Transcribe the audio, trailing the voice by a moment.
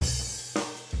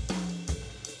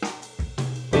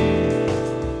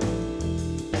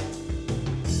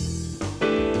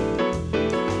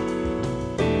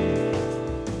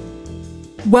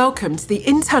Welcome to the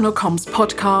Internal Comms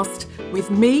podcast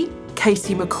with me,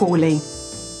 Katie McCauley.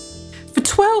 For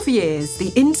 12 years,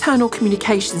 the internal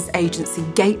communications agency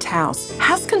Gatehouse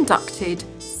has conducted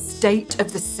State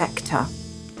of the Sector,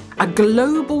 a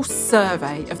global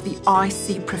survey of the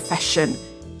IC profession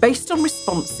based on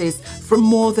responses from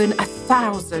more than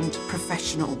 1,000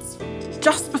 professionals.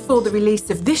 Just before the release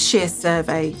of this year's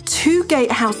survey, two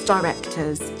Gatehouse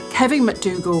directors, Kevin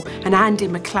McDougall and Andy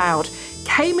Macleod,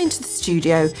 came into the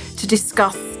studio to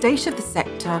discuss State of the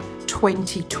Sector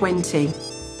 2020.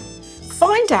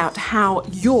 Find out how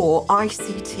your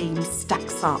IC team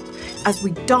stacks up as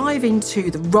we dive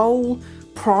into the role,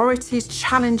 priorities,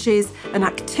 challenges and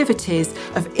activities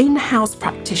of in-house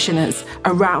practitioners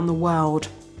around the world.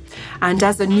 And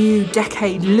as a new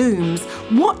decade looms,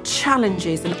 what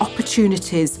challenges and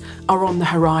opportunities are on the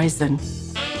horizon?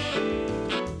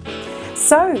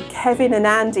 So, Kevin and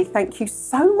Andy, thank you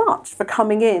so much for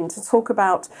coming in to talk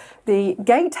about the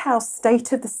Gatehouse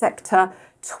State of the Sector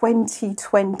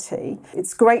 2020.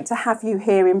 It's great to have you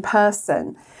here in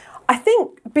person. I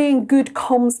think being good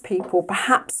comms people,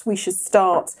 perhaps we should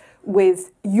start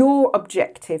with your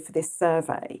objective for this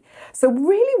survey. So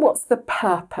really, what's the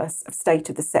purpose of State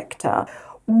of the Sector?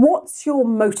 What's your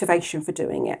motivation for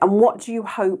doing it? And what do you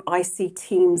hope IC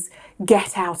teams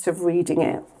get out of reading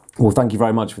it? Well, thank you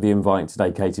very much for the invite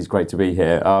today, Katie. It's great to be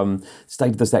here. State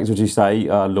of the Sector, as you say,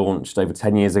 launched over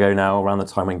 10 years ago now, around the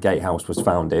time when Gatehouse was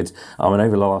founded. And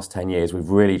over the last 10 years, we've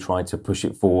really tried to push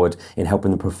it forward in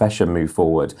helping the profession move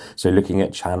forward. So looking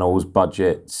at channels,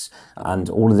 budgets, and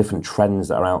all the different trends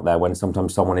that are out there when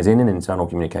sometimes someone is in an internal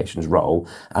communications role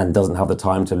and doesn't have the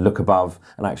time to look above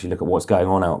and actually look at what's going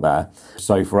on out there.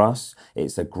 So for us,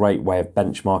 it's a great way of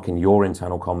benchmarking your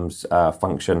internal comms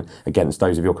function against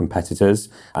those of your competitors.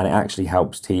 And it actually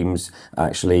helps teams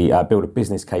actually build a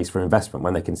business case for investment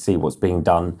when they can see what's being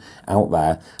done out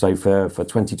there. So for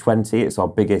 2020, it's our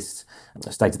biggest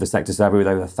State of the Sector survey with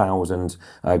over 1,000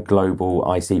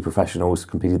 global IC professionals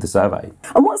completed the survey.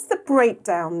 And what's the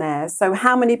breakdown there? So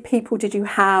how many people did you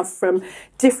have from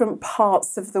different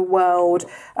parts of the world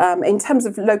in terms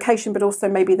of location, but also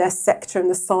maybe their sector and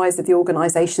the size of the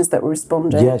organisations that were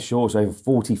responding? Yeah, sure. So over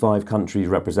 45 countries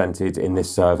represented in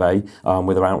this survey,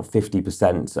 with around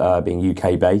 50% being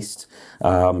UK-based,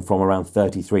 from around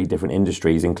 33 different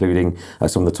industries, including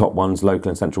some of the top ones, local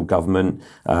and central government,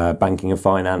 banking and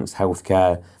finance, healthcare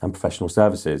and professional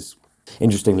services.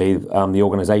 Interestingly, the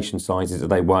organisation sizes that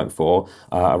they work for,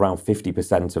 around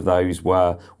 50% of those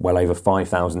were well over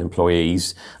 5,000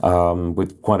 employees,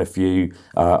 with quite a few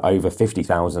over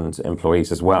 50,000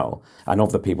 employees as well. And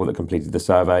of the people that completed the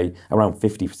survey, around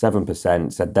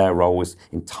 57% said their role was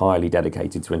entirely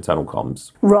dedicated to internal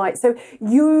comms. Right, so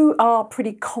you are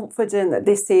pretty confident that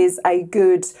this is a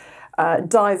good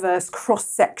diverse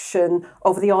cross-section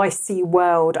of the IC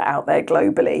world out there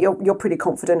globally. You're pretty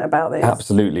confident about this?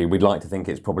 Absolutely. We'd like to think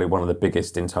it's probably one of the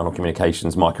biggest internal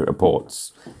communications market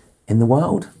reports in the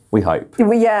world, we hope.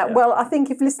 Yeah, well, I think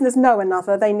if listeners know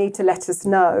another, they need to let us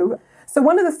know. So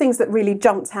one of the things that really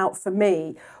jumped out for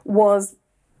me was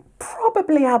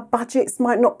probably our budgets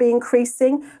might not be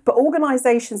increasing, but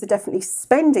organisations are definitely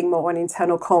spending more on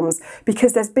internal comms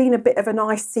because there's been a bit of an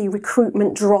IC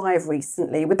recruitment drive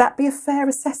recently. Would that be a fair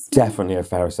assessment? Definitely a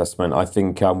fair assessment. I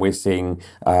think we're seeing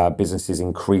businesses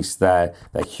increase their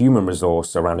human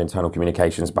resource around internal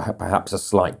communications, perhaps a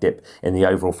slight dip in the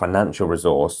overall financial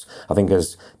resource. I think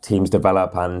as teams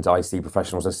develop and IC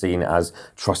professionals are seen as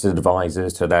trusted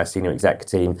advisors to their senior exec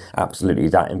team, absolutely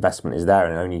that investment is there,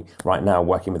 and only right now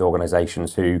working with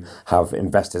organisations who have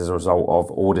invested as a result of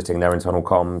auditing their internal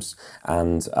comms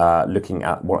and looking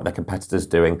at what their competitors are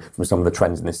doing from some of the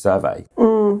trends in this survey.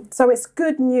 So it's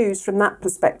good news from that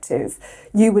perspective.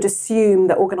 You would assume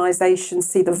that organisations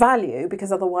see the value because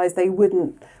otherwise they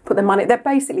wouldn't put their money. They're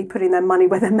basically putting their money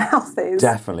where their mouth is.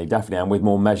 Definitely. And with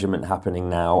more measurement happening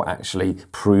now, actually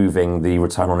proving the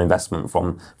return on investment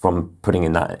from putting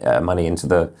in that money into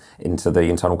the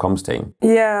internal comms team.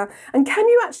 Yeah. And can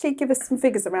you actually give us some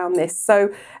figures around this?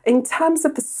 So in terms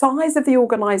of the size of the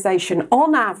organisation,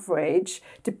 on average,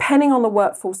 depending on the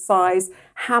workforce size,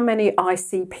 how many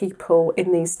IC people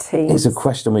in these teams? It's a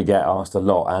question we get asked a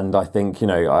lot, and I think,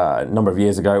 a number of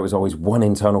years ago it was always one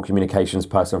internal communications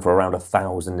person for around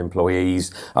 1,000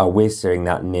 employees. We're seeing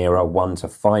that nearer 1 to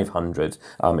 500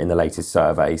 in the latest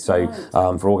survey. So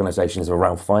for organisations of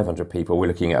around 500 people, we're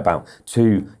looking at about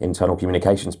 2 internal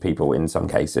communications people in some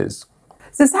cases.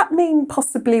 So does that mean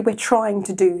possibly we're trying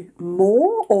to do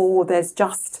more, or there's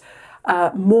just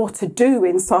more to do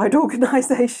inside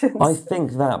organisations. I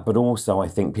think that, but also I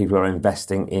think people are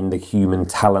investing in the human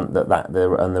talent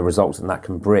and the results that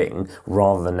can bring,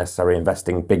 rather than necessarily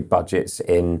investing big budgets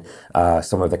in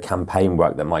some of the campaign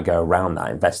work that might go around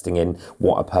that, investing in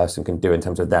what a person can do in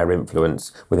terms of their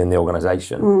influence within the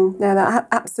organisation. No, that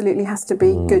absolutely has to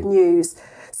be good news.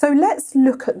 So let's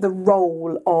look at the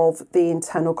role of the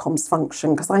internal comms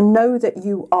function, because I know that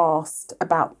you asked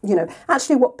about,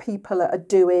 actually what people are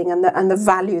doing and the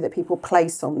value that people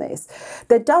place on this.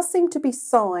 There does seem to be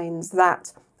signs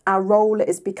that our role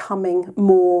is becoming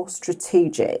more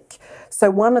strategic.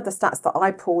 So one of the stats that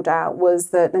I pulled out was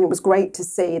that, and it was great to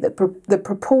see, that the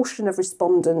proportion of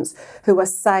respondents who are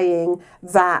saying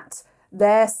that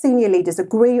their senior leaders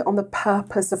agree on the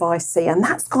purpose of IC, and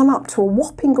that's gone up to a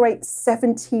whopping great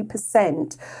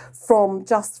 70% from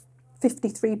just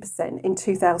 53% in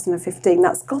 2015.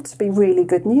 That's got to be really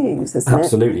good news, isn't it?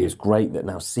 Absolutely. It's great that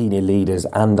now senior leaders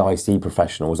and IC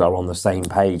professionals are on the same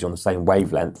page, on the same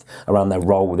wavelength around their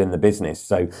role within the business.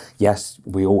 So yes,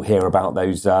 we all hear about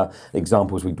those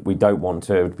examples we don't want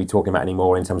to be talking about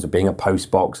anymore in terms of being a post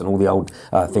box and all the old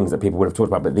things that people would have talked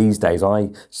about. But these days, I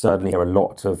certainly hear a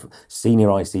lot of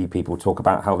senior IC people talk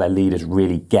about how their leaders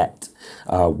really get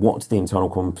what the internal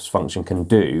comms function can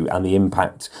do and the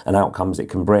impact and outcomes it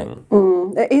can bring.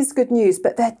 It is good news,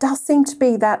 but there does seem to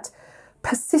be that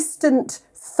persistent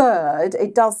third.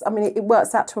 It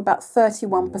works out to about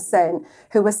 31%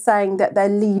 who are saying that their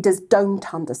leaders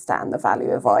don't understand the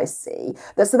value of IC.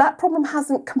 So that problem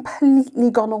hasn't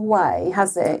completely gone away,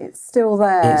 has it? It's still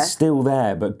there. It's still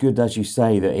there, but good, as you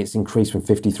say, that it's increased from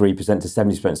 53% to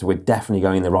 70%, so we're definitely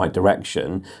going in the right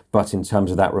direction. But in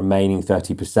terms of that remaining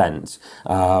 30%,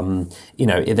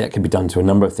 that can be done to a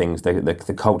number of things.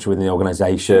 The culture within the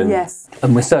organisation. Yes.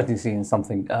 And we're certainly seeing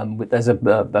something. There's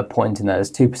a point in there.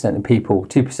 There's 2% of people,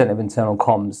 2% of internal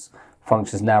comms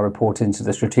functions now report into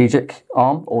the strategic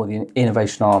arm or the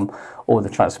innovation arm or the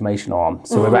transformation arm.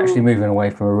 So we're actually moving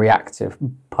away from a reactive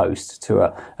post to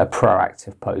a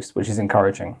proactive post, which is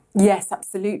encouraging. Yes,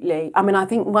 absolutely. I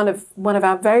think one of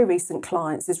our very recent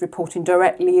clients is reporting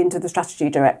directly into the strategy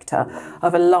director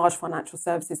of a large financial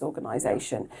services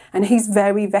organisation, and he's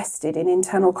very vested in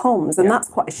internal comms, and that's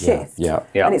quite a shift. Yeah.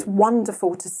 And it's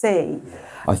wonderful to see.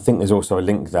 I think there's also a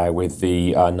link there with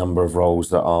the number of roles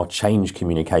that are change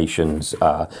communications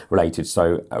related.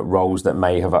 So roles that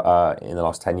may have in the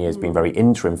last 10 years been very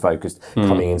interim focused,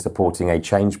 coming in supporting a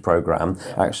change programme,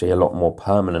 actually a lot more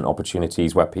permanent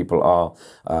opportunities where people are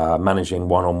managing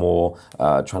one or more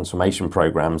transformation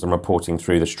programmes and reporting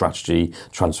through the strategy,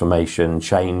 transformation,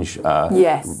 change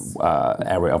area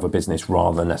of a business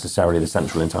rather than necessarily the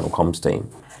central internal comms team.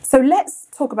 So let's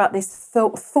talk about this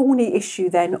thorny issue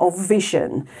then of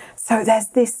vision. So there's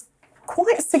this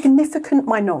quite significant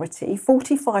minority,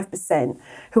 45%,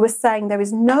 who are saying there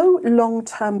is no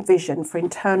long-term vision for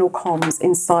internal comms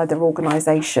inside their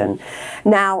organisation.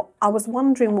 Now, I was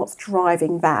wondering what's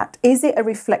driving that. Is it a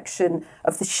reflection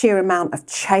of the sheer amount of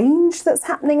change that's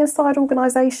happening inside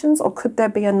organisations, or could there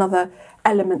be another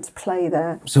element to play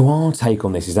there? So our take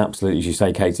on this is absolutely, as you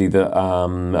say, Katie, that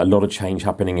a lot of change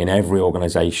happening in every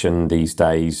organisation these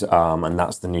days, and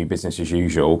that's the new business as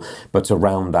usual. But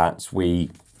around that, we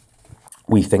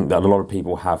think that a lot of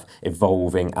people have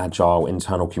evolving, agile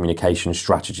internal communication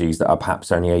strategies that are perhaps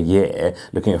only a year,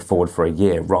 looking forward for a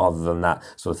year, rather than that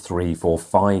sort of 3, 4,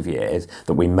 5 years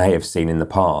that we may have seen in the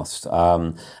past.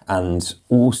 And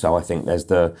also, I think there's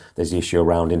the issue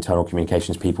around internal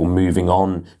communications, people moving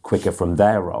on quicker from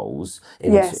their roles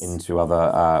into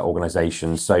other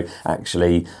organisations. So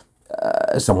actually,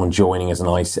 someone joining as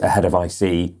a head of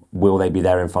IC, will they be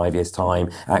there in 5 years'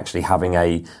 time? Actually having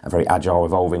a very agile,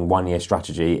 evolving one-year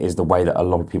strategy is the way that a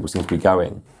lot of people seem to be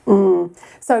going.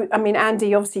 So,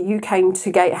 Andy, obviously you came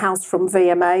to Gatehouse from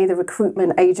VMA, the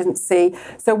recruitment agency.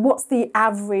 So what's the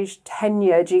average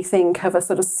tenure, do you think, of a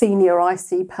sort of senior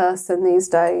IC person these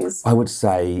days? I would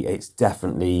say it's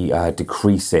definitely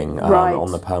decreasing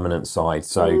on the permanent side.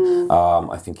 So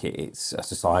I think it's a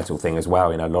societal thing as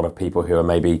well. A lot of people who are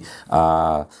maybe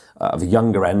of the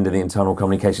younger end of the internal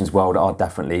communications world are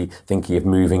definitely thinking of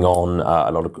moving on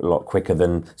a lot quicker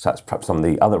than perhaps some of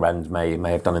the other end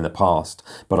may have done in the past.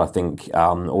 But I think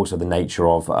also the nature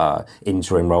of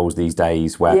interim roles these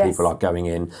days, where people are going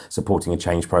in, supporting a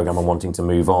change programme and wanting to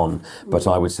move on. But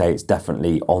I would say it's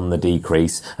definitely on the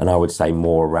decrease, and I would say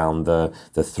more around the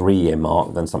 3-year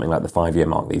mark than something like the 5-year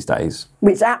mark these days.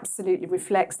 Which absolutely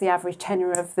reflects the average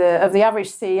tenure of the average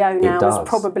CEO now is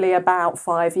probably about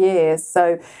 5 years.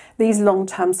 So these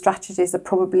long-term strategies are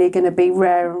probably going to be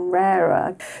rarer and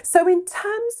rarer. So in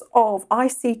terms of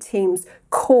IC Team's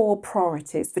core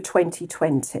priorities for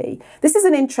 2020, This is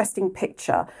an interesting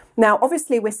picture. Now,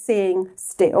 obviously, we're seeing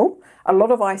still a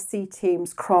lot of IC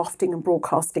teams crafting and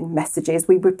broadcasting messages.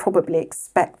 We would probably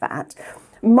expect that.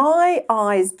 My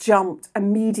eyes jumped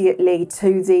immediately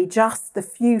to the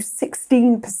few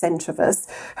 16% of us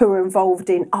who are involved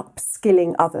in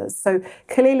upskilling others. So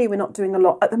clearly we're not doing a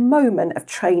lot at the moment of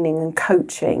training and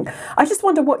coaching. I just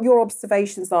wonder what your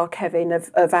observations are, Kevin,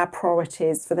 of our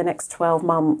priorities for the next 12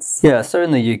 months. Yeah, so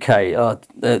in the UK,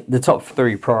 the top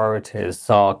 3 priorities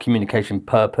are communication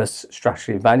purpose,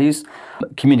 strategy and values,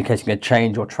 communicating a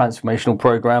change or transformational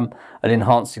program, and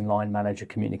enhancing line manager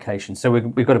communication. So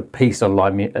we've got a piece on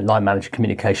line manager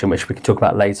communication, which we can talk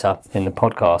about later in the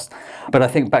podcast. But I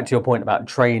think back to your point about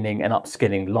training and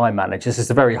upskilling line managers,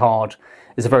 it's a very hard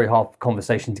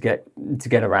conversation to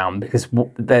get around, because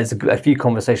there's a few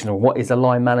conversations on what is a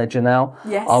line manager now.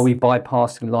 Yes. Are we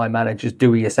bypassing line managers? Do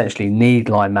we essentially need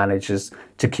line managers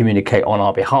to communicate on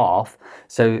our behalf?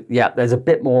 So yeah, there's a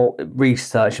bit more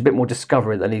research, a bit more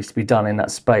discovery that needs to be done in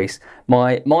that space.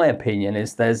 My opinion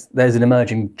is there's an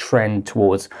emerging trend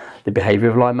towards the behaviour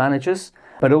of line managers,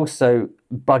 but also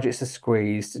budgets are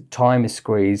squeezed, time is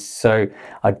squeezed. So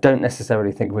I don't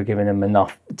necessarily think we're giving them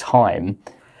enough time.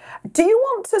 Do you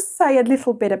want to say a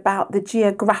little bit about the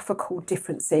geographical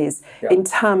differences in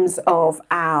terms of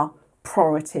our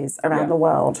priorities around the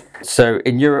world? So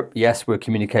in Europe, yes, we're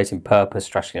communicating purpose,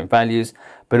 strategy and values,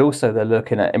 but also they're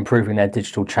looking at improving their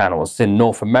digital channels. In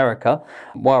North America,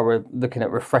 while we're looking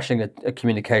at refreshing a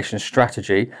communication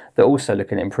strategy, they're also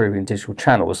looking at improving digital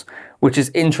channels, which is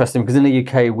interesting because in the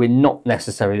UK, we're not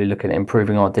necessarily looking at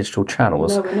improving our digital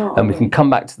channels. No, we're not. And we can come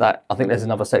back to that. I think there's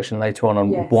another section later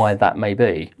on why that may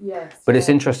be. Yes. But it's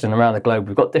interesting around the globe,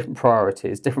 we've got different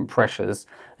priorities, different pressures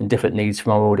and different needs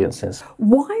from our audiences.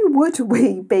 Why would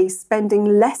we be spending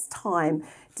less time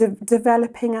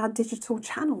developing our digital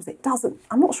channels?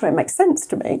 I'm not sure it makes sense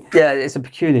to me. Yeah, it's a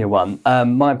peculiar one.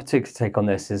 My particular take on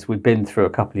this is we've been through a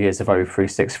couple of years of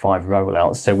O365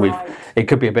 rollouts, so it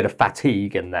could be a bit of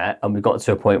fatigue in there, and we've got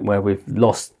to a point where we've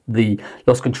lost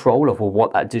control of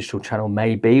what that digital channel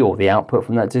may be or the output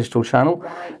from that digital channel.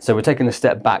 Right. So we're taking a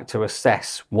step back to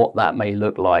assess what that may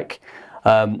look like.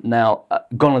 Now,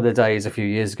 gone are the days a few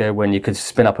years ago when you could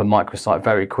spin up a microsite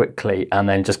very quickly and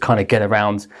then just kind of get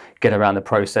around the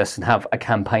process and have a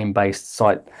campaign-based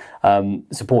site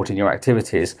supporting your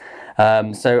activities.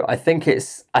 So I think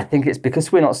it's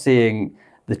because we're not seeing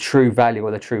the true value or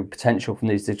the true potential from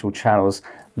these digital channels.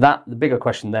 That the bigger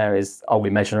question there is: are we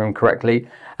measuring them correctly,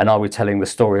 and are we telling the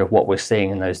story of what we're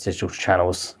seeing in those digital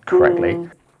channels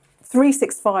correctly?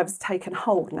 365 has taken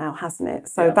hold now, hasn't it?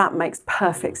 So that makes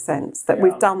perfect sense that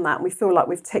we've done that and we feel like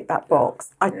we've ticked that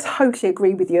box. I totally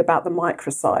agree with you about the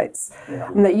microsites.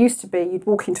 And that used to be you'd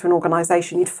walk into an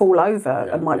organisation, you'd fall over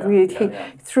and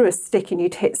you'd threw a stick and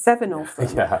you'd hit 7 of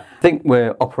them. I think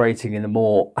we're operating in a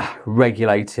more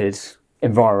regulated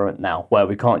environment now, where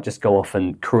we can't just go off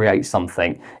and create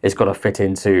something. It's got to fit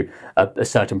into a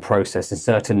certain process, a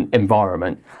certain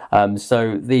environment.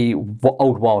 So the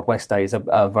old Wild West days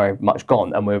are very much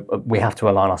gone, and we have to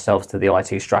align ourselves to the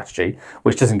IT strategy,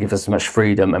 which doesn't give us as much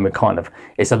freedom, and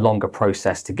it's a longer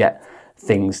process to get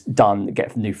things done,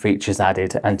 get new features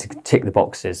added and to tick the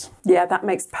boxes. Yeah, that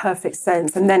makes perfect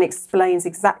sense and then explains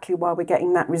exactly why we're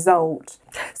getting that result.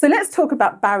 So let's talk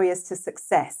about barriers to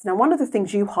success. Now, one of the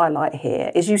things you highlight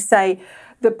here is you say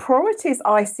the priorities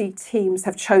IC teams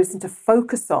have chosen to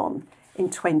focus on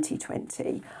in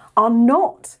 2020 are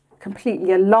not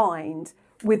completely aligned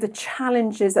with the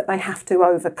challenges that they have to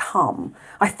overcome.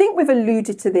 I think we've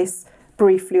alluded to this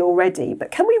briefly already,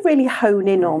 but can we really hone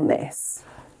in on this?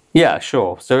 Yeah,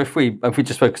 sure. So if we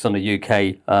just focus on the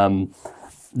UK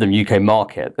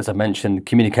market, as I mentioned,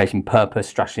 communicating purpose,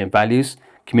 strategy and values,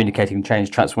 communicating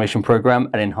change transformation program,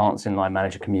 and enhancing line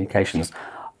manager communications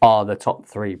are the top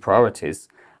 3 priorities.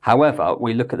 However,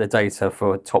 we look at the data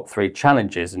for top 3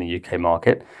 challenges in the UK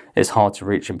market. It's hard to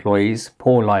reach employees,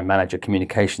 poor line manager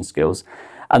communication skills,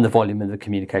 and the volume of the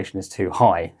communication is too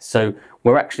high. So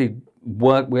we're actually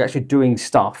doing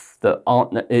stuff that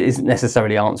isn't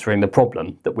necessarily answering the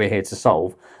problem that we're here to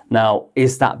solve. Now,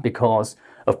 is that because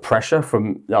of pressure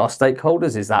from our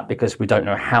stakeholders? Is that because we don't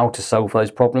know how to solve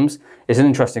those problems? It's an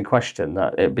interesting question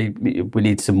that we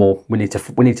need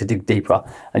to dig deeper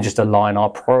and just align our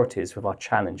priorities with our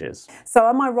challenges. So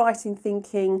am I right in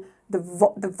thinking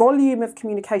the volume of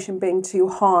communication being too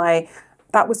high,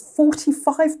 that was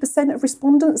 45% of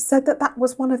respondents said that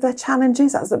was one of their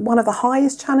challenges. That was one of the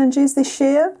highest challenges this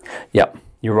year. Yep,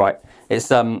 you're right.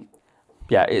 It's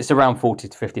around 40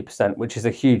 to 50%, which is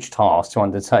a huge task to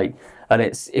undertake. And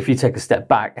if you take a step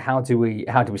back, how do we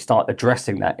start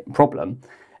addressing that problem?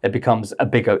 becomes a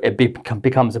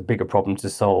bigger problem to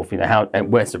solve.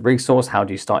 Where's the resource? How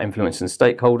do you start influencing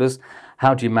stakeholders?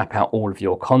 How do you map out all of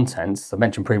your content? I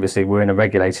mentioned previously we're in a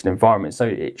regulated environment, so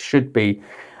it should be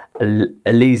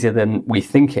easier than we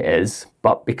think it is.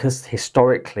 But because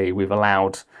historically we've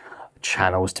allowed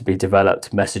channels to be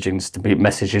developed, messages to be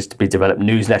developed,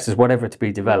 newsletters, whatever to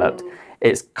be developed,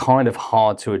 it's kind of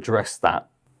hard to address that.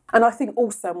 And I think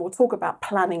also, and we'll talk about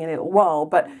planning in a little while,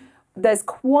 but there's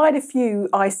quite a few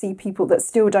IC people that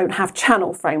still don't have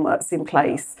channel frameworks in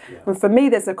place. Yeah. And for me,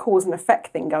 there's a cause and effect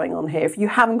thing going on here. If you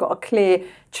haven't got a clear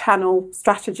channel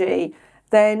strategy,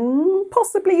 then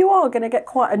possibly you are going to get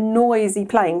quite a noisy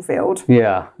playing field.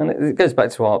 Yeah, and it goes back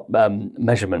to our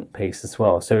measurement piece as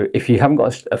well. So if you haven't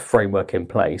got a framework in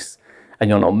place and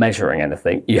you're not measuring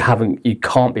anything, you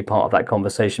can't be part of that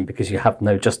conversation because you have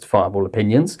no justifiable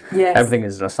opinions. Yes. Everything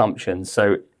is an assumption.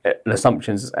 So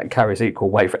assumptions carries equal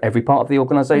weight for every part of the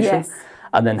organisation. Yes.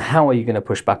 And then how are you going to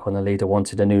push back on the leader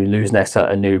wanted a new newsletter,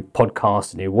 a new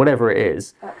podcast, a new whatever it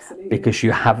is? Absolutely. Because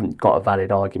you haven't got a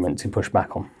valid argument to push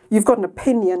back on. You've got an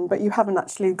opinion, but you haven't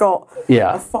actually got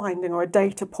a finding or a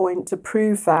data point to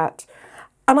prove that.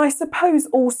 And I suppose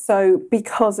also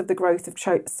because of the growth of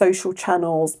social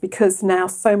channels, because now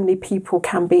so many people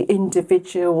can be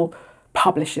individual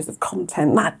publishers of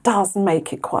content, that does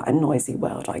make it quite a noisy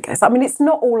world, I guess. I mean, it's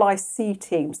not all IC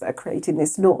teams that are creating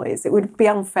this noise. It would be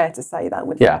unfair to say that,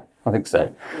 wouldn't it? Yeah, I think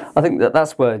so. I think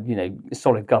that's where,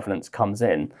 solid governance comes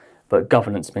in. But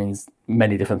governance means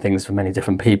many different things for many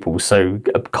different people. So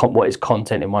what is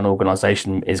content in one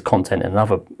organisation is content in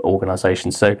another organisation.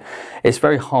 So it's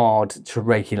very hard to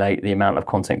regulate the amount of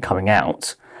content coming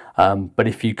out. But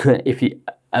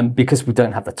and because we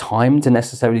don't have the time to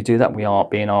necessarily do that, we are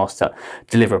being asked to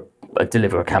deliver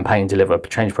a campaign, deliver a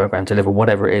change program, deliver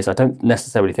whatever it is. I don't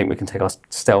necessarily think we can take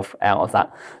ourselves out of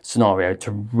that scenario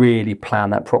to really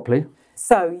plan that properly.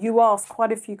 So you asked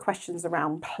quite a few questions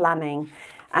around planning.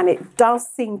 And it does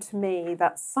seem to me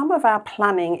that some of our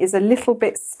planning is a little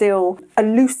bit still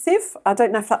elusive. I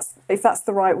don't know if that's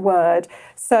the right word.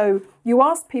 So you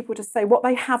ask people to say what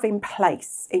they have in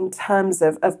place in terms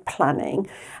of planning.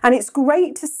 And it's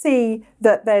great to see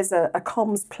that there's a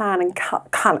comms plan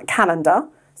and calendar.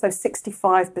 So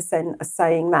 65% are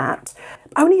saying that.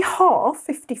 Only half,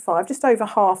 55, just over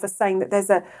half, are saying that there's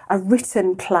a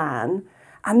written plan.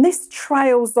 And this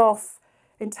trails off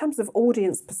in terms of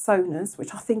audience personas,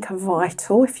 which I think are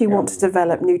vital if you want to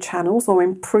develop new channels or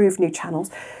improve new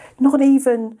channels, not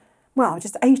even,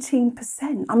 just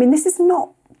 18%. I mean, this is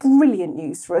not brilliant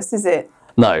news for us, is it?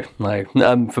 No.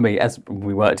 For me, as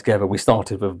we worked together, we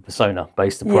started with a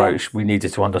persona-based approach. Yes. We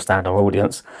needed to understand our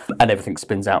audience, and everything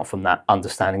spins out from that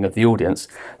understanding of the audience.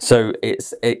 So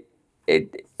it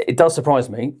does surprise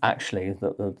me, actually,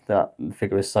 that that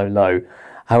figure is so low.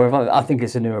 However, I think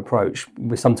it's a new approach.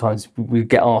 Sometimes we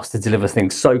get asked to deliver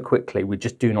things so quickly, we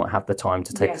just do not have the time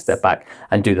to take a step back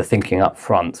and do the thinking up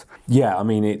front. Yeah, I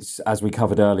mean, it's, as we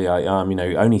covered earlier, only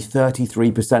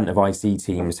 33% of IC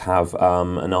teams have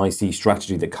an IC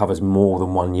strategy that covers more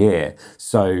than 1 year.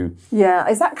 So yeah,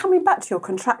 is that coming back to your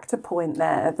contractor point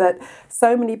there, that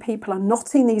so many people are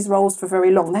not in these roles for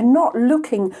very long? They're not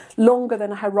looking longer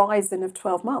than a horizon of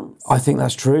 12 months. I think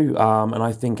that's true. And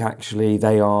I think actually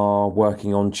they are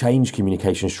working on change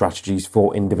communication strategies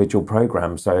for individual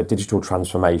programs, so a digital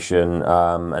transformation,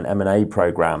 an M&A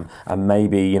program, and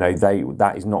maybe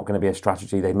that is not going to be a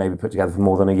strategy they've maybe put together for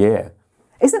more than a year.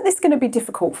 Isn't this going to be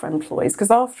difficult for employees? Because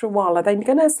after a while, are they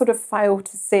going to sort of fail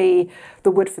to see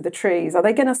the wood for the trees? Are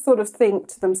they going to sort of think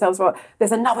to themselves, well,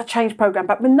 there's another change program,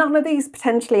 but none of these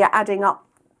potentially are adding up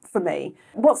for me?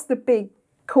 What's the big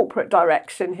corporate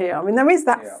direction here? I mean, there is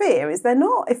that fear, is there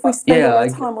not? If we spend all our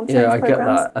time on change programs. Yeah, I get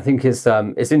that. I think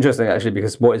it's interesting actually,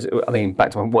 because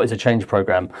back to what is a change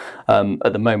program?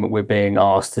 At the moment, we're being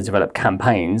asked to develop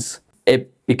campaigns.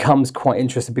 It becomes quite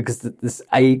interesting because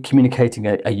communicating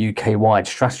a UK-wide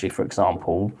strategy, for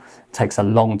example, takes a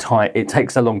long time. It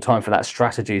takes a long time for that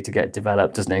strategy to get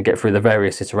developed, doesn't it? Get through the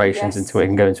various iterations until it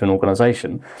can go into an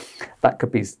organisation. That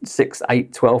could be 6,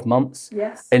 8, 12 months.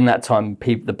 Yes. In that time,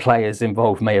 the players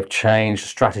involved may have changed,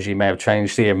 strategy may have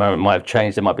changed, CMO might have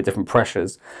changed, there might be different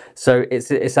pressures. So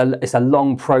it's a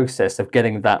long process of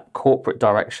getting that corporate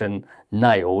direction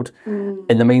nailed.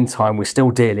 In the meantime, we're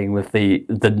still dealing with the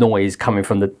noise coming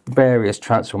from the various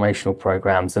transformational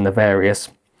programs and the various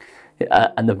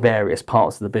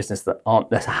parts of the business that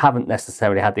haven't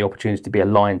necessarily had the opportunity to be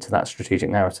aligned to that strategic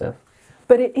narrative.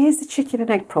 But it is a chicken and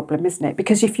egg problem, isn't it?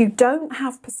 Because if you don't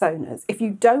have personas, if you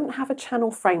don't have a channel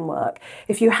framework,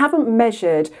 if you haven't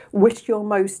measured which your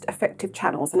most effective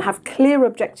channels and have clear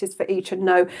objectives for each and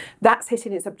know that's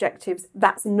hitting its objectives,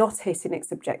 that's not hitting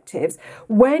its objectives,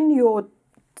 when your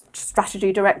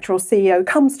strategy director or CEO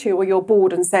comes to you or your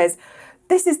board and says,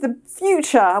 this is the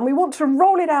future and we want to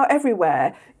roll it out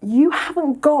everywhere, you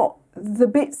haven't got the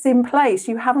bits in place.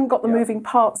 You haven't got the moving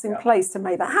parts in place to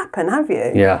make that happen, have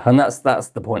you? Yeah, and that's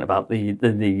the point about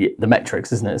the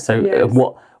metrics, isn't it? So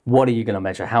what are you going to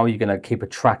measure? How are you going to keep a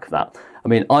track of that? I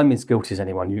mean, I'm as guilty as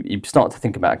anyone. You start to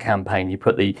think about a campaign, you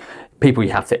put the people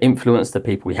you have to influence, the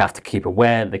people you have to keep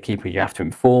aware, the people you have to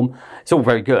inform. It's all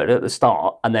very good at the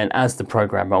start, and then as the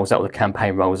program rolls out, or the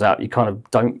campaign rolls out, you kind of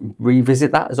don't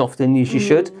revisit that as often as you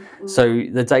should. So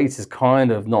the data's kind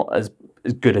of not as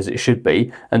good as it should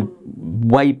be, and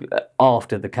way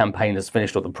after the campaign has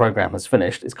finished or the program has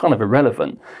finished, it's kind of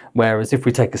irrelevant. Whereas if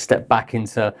we take a step back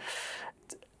into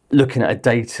looking at a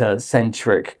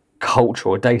data-centric culture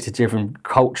or data-driven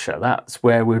culture, that's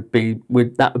where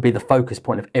that would be the focus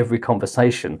point of every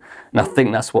conversation. And I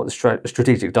think that's what the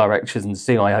strategic directors and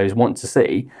CIOs want to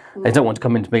see. They don't want to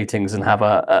come into meetings and have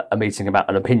a meeting about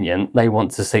an opinion. They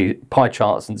want to see pie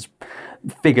charts and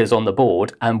figures on the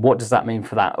board, and what does that mean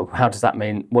for that? What does that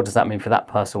mean for that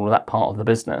person or that part of the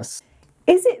business?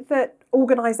 Is it that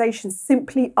organisations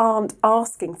simply aren't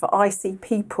asking for IC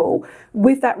people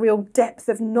with that real depth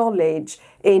of knowledge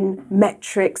in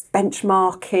metrics,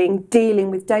 benchmarking, dealing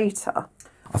with data?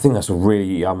 I think that's a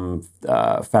really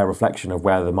fair reflection of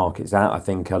where the market's at. I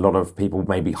think a lot of people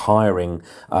may be hiring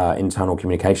internal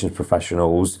communications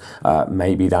professionals.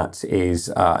 Maybe that is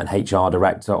an HR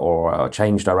director or a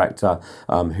change director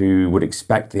who would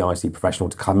expect the IC professional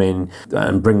to come in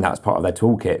and bring that as part of their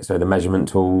toolkit, so the measurement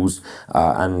tools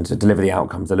and to deliver the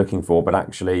outcomes they're looking for. But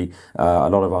actually, a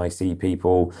lot of IC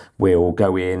people will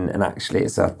go in and actually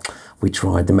we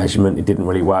tried the measurement, it didn't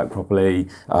really work properly,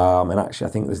 and actually I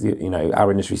think there's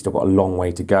our industry's still got a long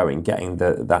way to go in getting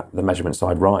the measurement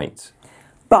side right.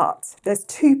 But there's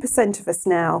 2% of us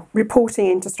now reporting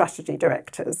into strategy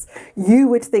directors. You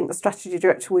would think the strategy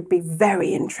director would be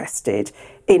very interested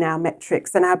in our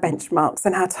metrics and our benchmarks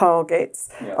and our targets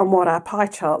and what our pie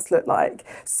charts look like.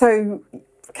 So,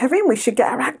 Kevin, we should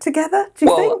get our act together, do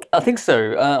you think? I think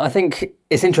so. I think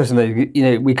it's interesting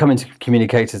that, we come into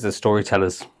communicators as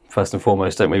storytellers first and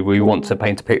foremost, don't we? We want to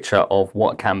paint a picture of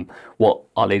what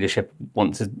our leadership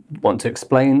want to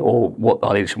explain, or what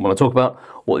our leadership want to talk about,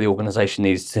 what the organisation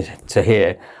needs to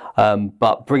hear.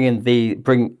 But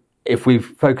if we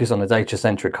focus on a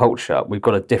data-centric culture, we've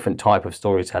got a different type of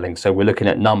storytelling. So we're looking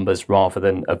at numbers rather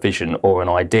than a vision or an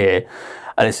idea.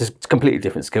 And it's a completely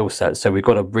different skill set. So we've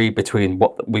got to read between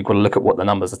we've got to look at what the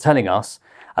numbers are telling us,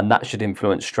 and that should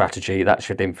influence strategy, that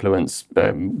should influence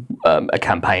a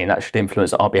campaign, that should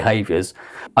influence our behaviours.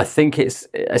 I think it's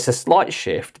a slight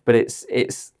shift, but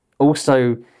it's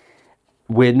also,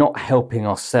 we're not helping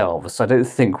ourselves. I don't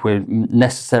think we're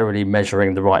necessarily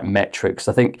measuring the right metrics.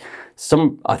 I think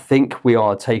we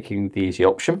are taking the easy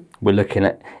option. We're looking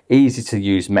at easy to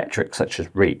use metrics such as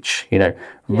reach.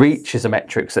 Reach is a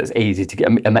metric that's easy to get,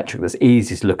 a metric that's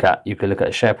easy to look at. You can look at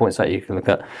a SharePoint site, you can look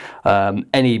at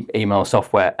any email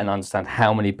software and understand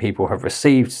how many people have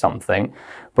received something.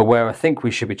 But where I think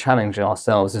we should be challenging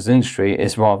ourselves as an industry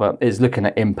is looking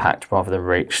at impact rather than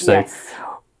reach. So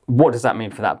what does that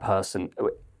mean for that person?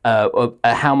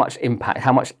 How much impact,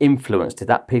 how much influence did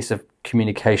that piece of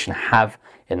communication have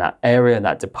in that area, in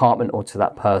that department, or to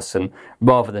that person,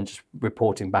 rather than just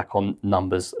reporting back on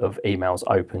numbers of emails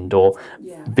opened or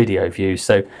video views.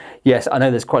 So yes, I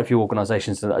know there's quite a few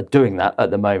organisations that are doing that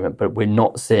at the moment, but we're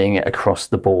not seeing it across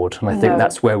the board. And I think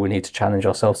that's where we need to challenge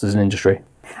ourselves as an industry.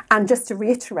 And just to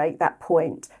reiterate that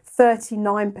point,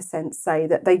 39% say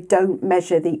that they don't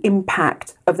measure the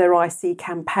impact of their IC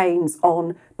campaigns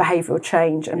on behavioural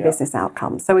change and business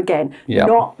outcomes. So again,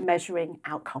 not measuring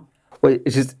outcome. Well,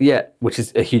 which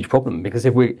is a huge problem, because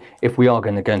if we are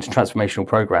going to go into transformational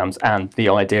programs, and the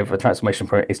idea of a transformation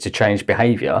program is to change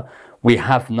behaviour, we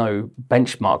have no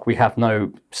benchmark, we have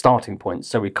no starting point,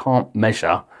 so we can't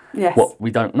measure what we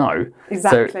don't know.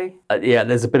 Exactly. So,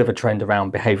 there's a bit of a trend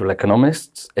around behavioural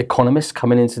economists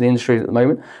coming into the industry at the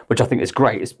moment, which I think is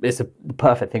great. It's a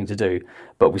perfect thing to do,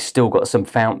 but we've still got some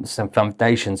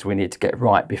foundations we need to get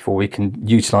right before we can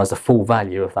utilise the full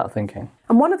value of that thinking.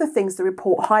 And one of the things the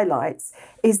report highlights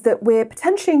is that we're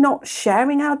potentially not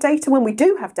sharing our data when we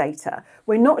do have data.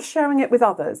 We're not sharing it with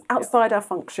others outside our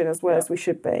function as well as we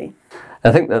should be.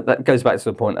 I think that goes back to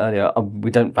the point earlier.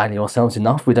 We don't value ourselves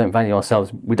enough. We don't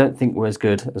think we're as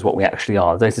good as what we actually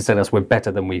are. Data telling us we're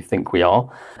better than we think we are.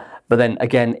 But then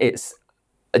again, it's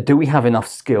do we have enough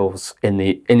skills in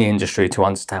the industry to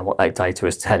understand what that data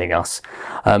is telling us?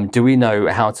 Do we know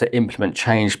how to implement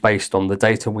change based on the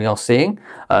data we are seeing?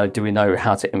 Do we know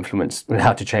how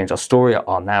to change our story,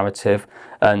 our narrative,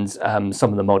 and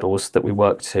some of the models that we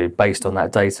work to based on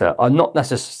that data? I'm not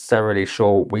necessarily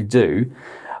sure we do,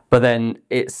 but then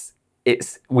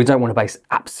we don't want to base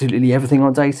absolutely everything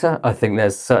on data. I think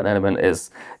there's a certain element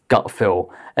is gut feel.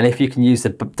 And if you can use the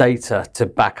data to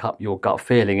back up your gut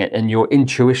feeling and your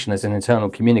intuition as an internal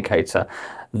communicator,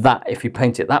 that if you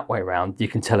paint it that way around, you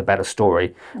can tell a better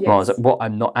story. Yes. Whereas what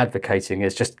I'm not advocating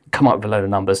is just come up with a load of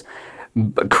numbers,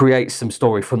 create some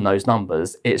story from those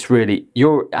numbers. It's really,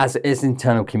 as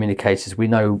internal communicators, we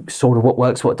know sort of what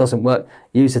works, what doesn't work.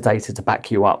 Use the data to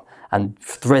back you up and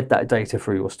thread that data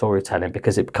through your storytelling,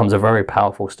 because it becomes a very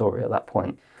powerful story at that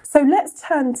point. So let's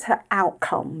turn to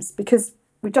outcomes, because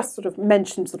we just sort of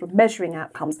mentioned sort of measuring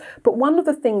outcomes. But one of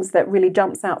the things that really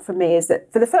jumps out for me is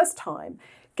that for the first time,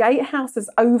 Gatehouse has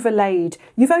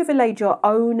you've overlaid your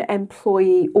own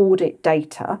employee audit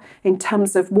data in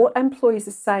terms of what employees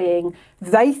are saying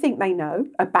they think they know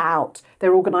about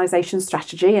their organisation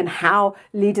strategy and how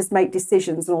leaders make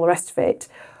decisions and all the rest of it,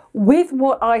 with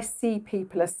what I see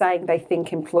people are saying they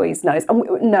think employees know.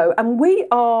 And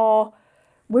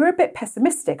we're a bit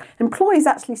pessimistic. Employees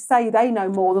actually say they know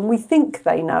more than we think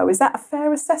they know. Is that a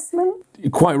fair assessment? You're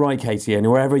quite right, Katie. And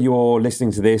wherever you're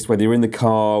listening to this, whether you're in the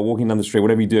car, walking down the street,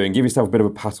 whatever you're doing, give yourself a bit of a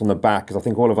pat on the back, because I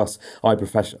think all of us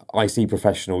IC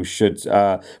professionals should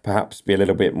perhaps be a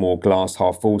little bit more glass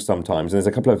half full sometimes. And there's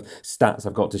a couple of stats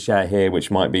I've got to share here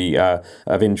which might be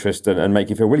of interest and make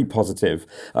you feel really positive.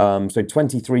 So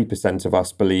 23% of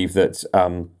us believe that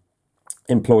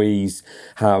employees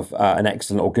have an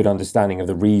excellent or good understanding of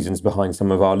the reasons behind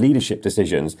some of our leadership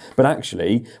decisions. But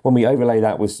actually, when we overlay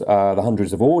that with the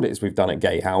hundreds of audits we've done at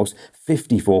Gatehouse,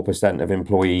 54% of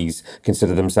employees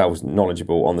consider themselves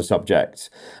knowledgeable on the subject.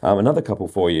 Another couple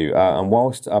for you. And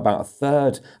whilst about a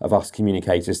third of us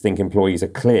communicators think employees are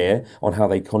clear on how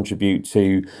they contribute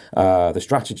to the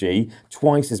strategy,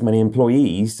 twice as many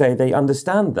employees say they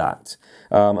understand that.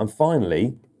 And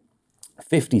finally,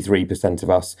 53% of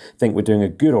us think we're doing a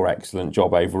good or excellent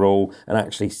job overall, and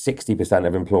actually 60%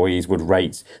 of employees would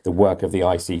rate the work of the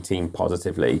IC team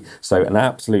positively. So an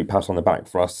absolute pat on the back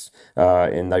for us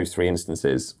in those three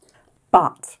instances.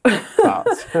 But, and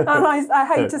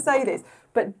I hate to say this,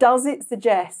 but does it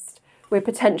suggest we're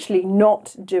potentially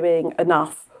not doing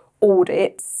enough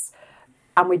audits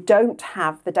and we don't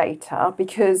have the data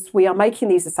because we are making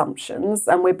these assumptions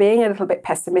and we're being a little bit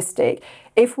pessimistic?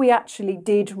 If we actually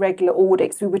did regular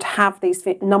audits, we would have these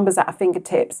numbers at our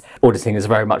fingertips. Auditing is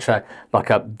very much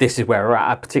this is where we're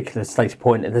at a particular state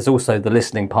point. And there's also the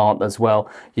listening part as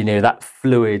well, that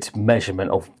fluid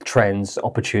measurement of trends,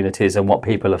 opportunities and what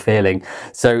people are feeling.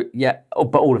 So yeah,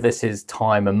 but all of this is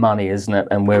time and money, isn't it?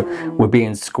 And we're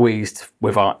being squeezed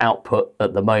with our output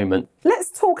at the moment.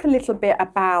 Let's talk a little bit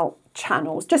about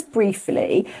channels, just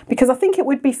briefly, because I think it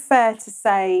would be fair to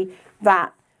say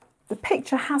that the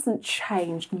picture hasn't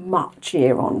changed much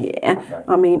year on year. Okay.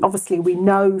 I mean, obviously we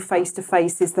know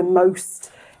face-to-face is the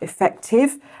most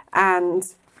effective,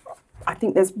 and I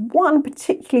think there's one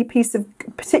particular piece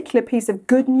of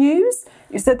good news.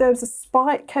 You said there was a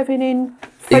spike, Kevin, in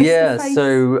face-to-face. Yeah,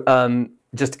 so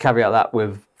just to caveat that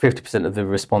with 50% of the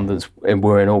respondents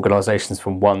were in organisations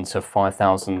from 1 to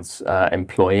 5,000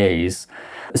 employees.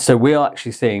 So we are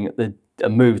actually seeing a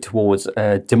move towards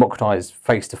a democratised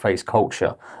face-to-face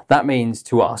culture. That means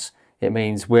to us, it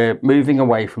means we're moving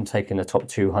away from taking the top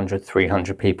 200,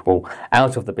 300 people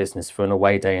out of the business for an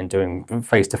away day and doing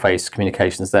face-to-face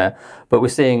communications there. But we're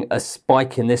seeing a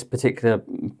spike in this particular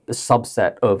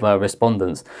subset of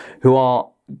respondents who are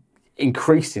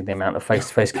increasing the amount of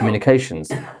face-to-face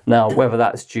communications. Now, whether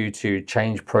that's due to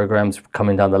change programs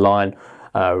coming down the line,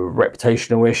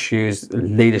 reputational issues,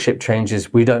 leadership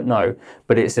changes, we don't know.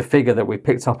 But it's a figure that we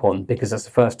picked up on because that's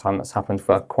the first time that's happened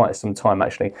for quite some time,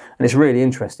 actually. And it's really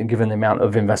interesting, given the amount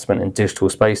of investment in digital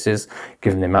spaces,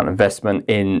 given the amount of investment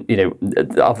in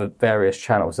other various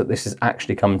channels, that this is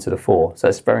actually coming to the fore. So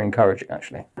it's very encouraging,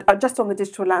 actually. Just on the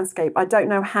digital landscape, I don't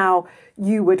know how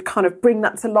you would kind of bring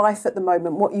that to life at the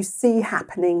moment, what you see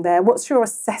happening there. What's your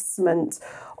assessment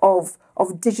of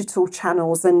digital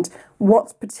channels and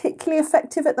what's particularly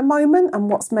effective at the moment and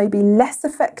what's maybe less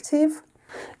effective?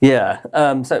 Yeah,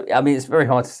 so I mean, it's very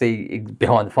hard to see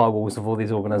behind the firewalls of all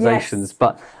these organisations, yes.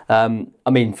 But I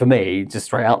mean, for me, just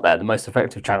straight out there, the most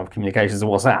effective channel of communication is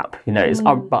WhatsApp.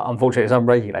 But unfortunately, it's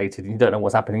unregulated, and you don't know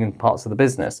what's happening in parts of the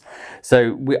business.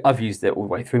 So I've used it all the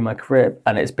way through my career,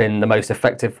 and it's been the most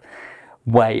effective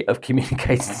way of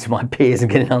communicating to my peers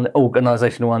and getting an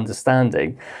organisational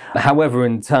understanding. However,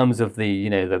 in terms of the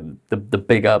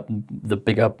bigger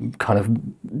kind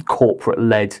of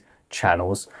corporate-led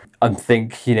channels, I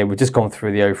think, we've just gone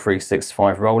through the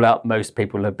 0365 rollout. Most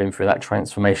people have been through that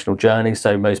transformational journey.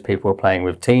 So most people are playing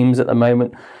with Teams at the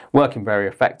moment, working very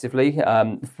effectively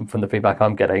from the feedback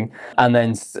I'm getting. And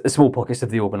then small pockets of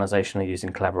the organisation are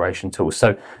using collaboration tools.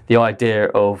 So the idea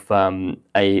of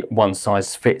a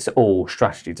one-size-fits-all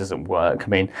strategy doesn't work. I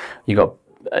mean, you've got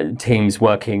teams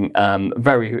working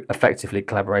very effectively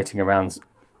collaborating around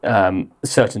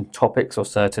certain topics or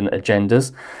certain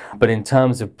agendas, but in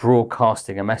terms of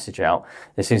broadcasting a message out,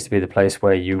 there seems to be the place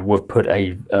where you would put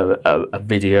a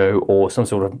video or some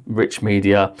sort of rich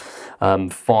media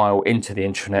file into the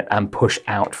intranet and push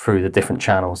out through the different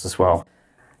channels as well.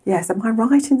 Yes, am I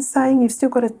right in saying you've still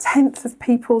got 1/10 of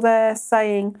people there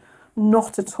saying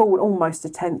not at all, almost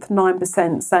 1/10,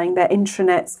 9% saying their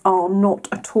intranets are not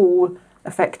at all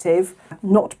effective,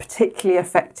 not particularly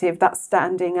effective, that's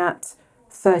standing at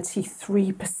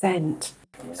 33%.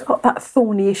 It's got that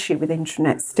thorny issue with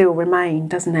intranet still remain,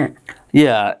 doesn't it?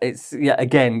 Yeah,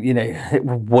 again,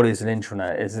 what is an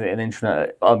intranet? Is it an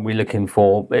intranet? Are we looking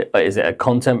for, is it a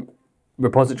content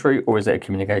repository or is it a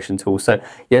communication tool? So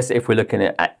yes, if we're looking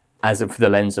at as for the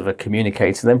lens of a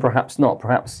communicator, then perhaps not.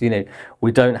 Perhaps,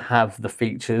 we don't have the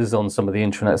features on some of the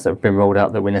intranets that have been rolled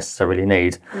out that we necessarily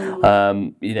need.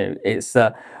 It's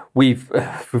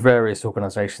for various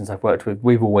organisations I've worked with,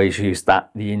 we've always used the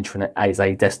intranet as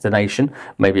a destination.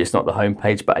 Maybe it's not the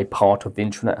homepage, but a part of the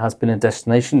intranet has been a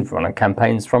destination. We've run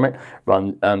campaigns from it,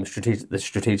 run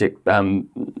strategic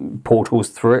portals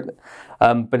through it.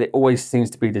 But it always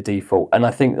seems to be the default. And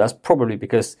I think that's probably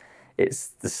because it's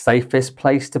the safest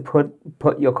place to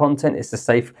put your content. It's the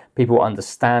safe, people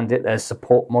understand it. There's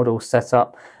support models set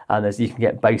up, and you can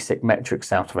get basic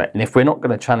metrics out of it. And if we're not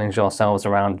going to challenge ourselves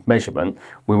around measurement,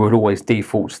 we would always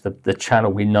default to the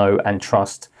channel we know and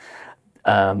trust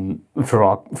for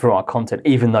our content,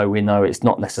 even though we know it's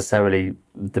not necessarily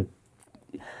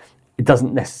it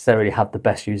doesn't necessarily have the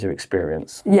best user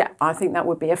experience. Yeah, I think that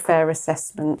would be a fair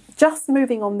assessment. Just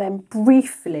moving on then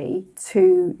briefly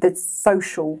to the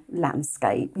social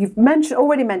landscape. You've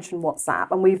already mentioned WhatsApp,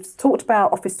 and we've talked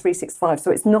about Office 365, so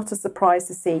it's not a surprise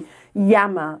to see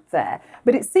Yammer there.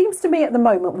 But it seems to me at the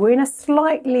moment we're in a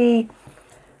slightly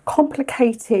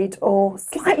complicated or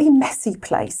slightly messy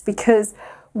place, because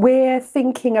we're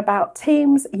thinking about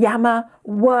Teams, Yammer,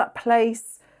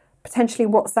 Workplace, potentially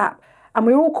WhatsApp, and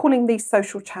we're all calling these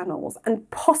social channels. And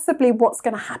possibly what's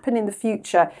going to happen in the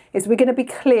future is we're going to be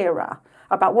clearer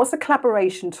about what's a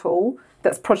collaboration tool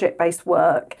that's project-based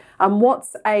work and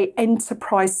what's a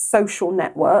enterprise social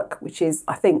network, which is,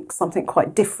 I think, something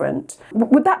quite different.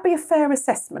 Would that be a fair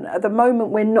assessment? At the moment,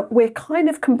 we're kind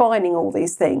of combining all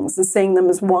these things and seeing them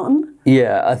as one.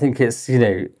 Yeah, I think it's,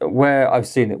 where I've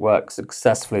seen it work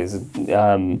successfully is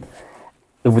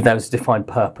there was a defined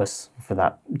purpose for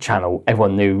that channel.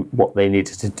 Everyone knew what they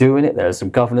needed to do in it. There was some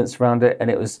governance around it,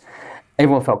 and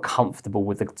everyone felt comfortable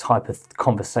with the type of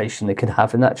conversation they could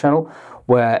have in that channel.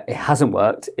 Where it hasn't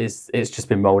worked is it's just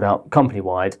been rolled out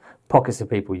company-wide, pockets of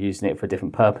people using it for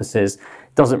different purposes,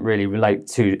 doesn't really relate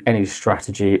to any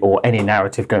strategy or any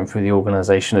narrative going through the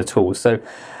organisation at all. So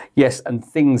yes, and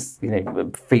things,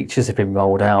 features have been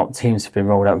rolled out, Teams have been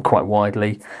rolled out quite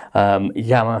widely.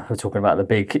 Yammer, we're talking about the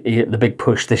big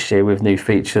push this year with new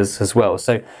features as well.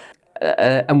 So,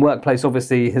 and Workplace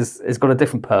obviously has got a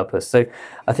different purpose. So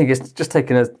I think it's just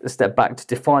taking a step back to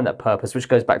define that purpose, which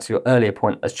goes back to your earlier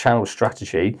point as channel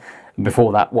strategy. And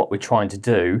before that, what we're trying to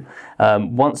do.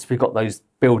 Once we've got those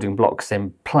building blocks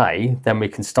in play, then we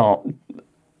can start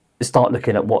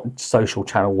looking at what social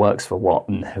channel works for what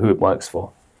and who it works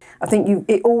for. I think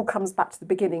it all comes back to the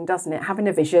beginning, doesn't it? Having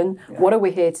a vision. Yeah. What are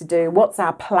we here to do? What's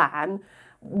our plan?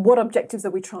 What objectives are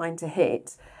we trying to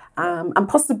hit? And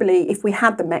possibly, if we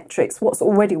had the metrics, what's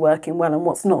already working well and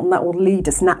what's not, and that will lead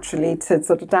us naturally to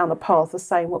sort of down the path of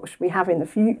saying what should we have in the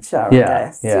future, I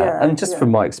guess. Yeah. And just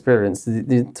from my experience,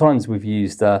 the times we've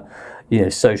used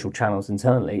social channels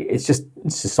internally, it's just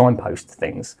signpost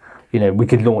things. We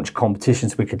could launch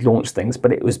competitions, we could launch things,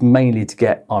 but it was mainly to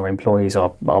get our employees,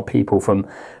 our people from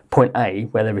point A,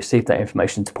 where they received that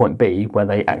information, to point B, where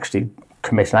they actually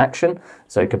commit an action.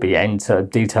 So it could be enter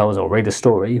details or read a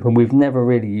story, and we've never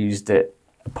really used it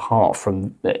apart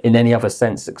from in any other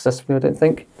sense successfully, I don't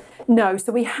think. No,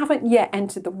 so we haven't yet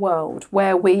entered the world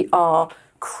where we are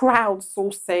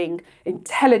crowdsourcing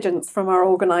intelligence from our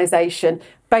organisation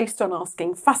based on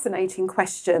asking fascinating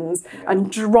questions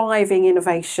and driving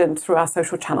innovation through our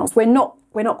social channels. We're not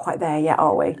quite there yet,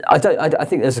 are we? I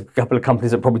think there's a couple of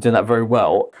companies that are probably doing that very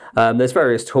well. There's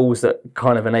various tools that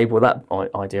kind of enable that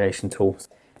ideation tools.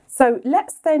 So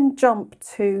let's then jump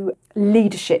to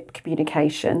leadership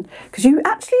communication, because you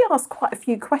actually asked quite a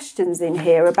few questions in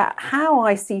here about how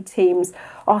IC teams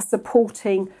are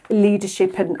supporting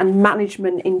leadership and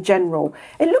management in general.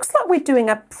 It looks like we're doing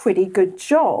a pretty good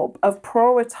job of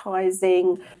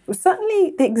prioritising,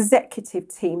 certainly the executive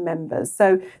team members.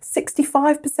 So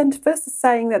 65% of us are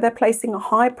saying that they're placing a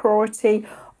high priority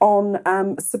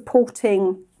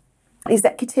supporting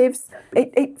executives.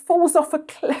 It falls off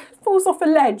a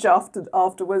ledge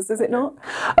afterwards, does it not?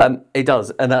 It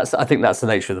does, and I think that's the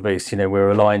nature of the beast.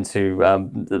 We're aligned to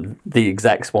the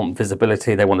execs want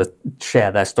visibility. They want to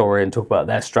share their story and talk about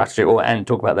their strategy and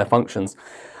talk about their functions.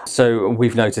 So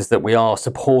we've noticed that we are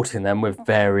supporting them with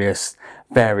various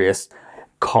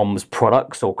comms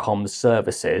products or comms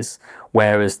services,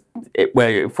 whereas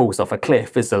where it falls off a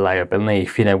cliff is the layer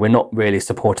beneath. We're not really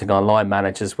supporting our line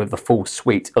managers with the full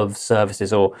suite of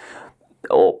services or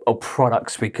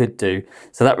products we could do.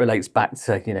 So that relates back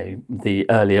to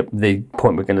the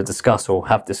point we're going to discuss or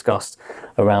have discussed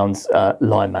around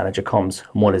line manager comms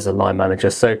and what is a line manager.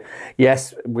 So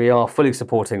yes, we are fully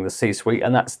supporting the C-suite,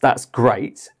 and that's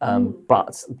great.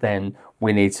 But then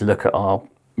we need to look at our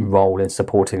role in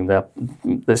supporting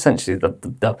essentially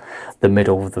the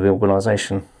middle of the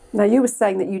organisation. Now, you were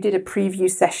saying that you did a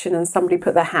preview session and somebody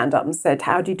put their hand up and said,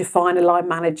 how do you define a line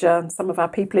manager? And some of our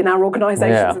people in our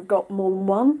organisations have got more than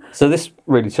one. So this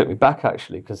really took me back,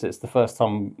 actually, because it's the first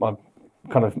time I've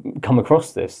kind of come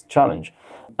across this challenge.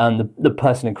 And the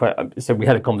person so we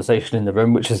had a conversation in the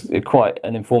room, which is quite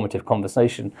an informative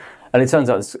conversation. And it turns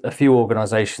out there's a few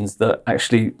organisations that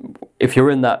actually, if you're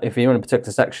in a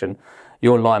particular section,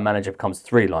 your line manager becomes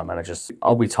 3 line managers.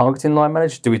 Are we targeting line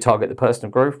managers? Do we target the personal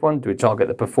growth one? Do we target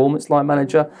the performance line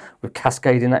manager with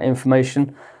cascading that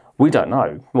information? We don't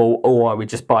know. Or are we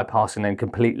just bypassing them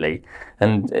completely?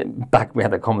 And we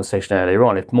had that conversation earlier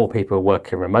on. If more people are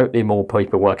working remotely, more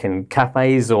people working in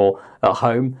cafes or at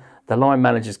home, the line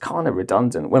manager's kind of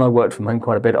redundant. When I worked from home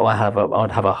quite a bit,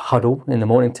 I'd have a huddle in the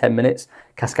morning, 10 minutes,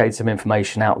 cascade some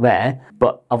information out there,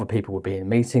 but other people would be in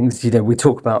meetings. We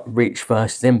talk about reach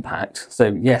versus impact.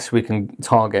 So yes, we can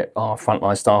target our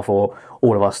frontline staff or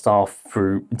all of our staff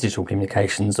through digital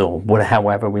communications or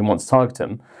however we want to target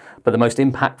them. But the most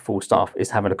impactful stuff is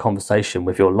having a conversation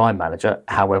with your line manager,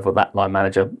 however that line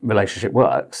manager relationship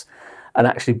works, and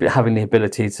actually having the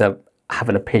ability to have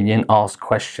an opinion, ask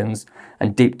questions,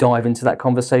 and deep dive into that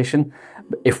conversation.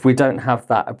 If we don't have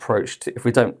that approach, if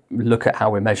we don't look at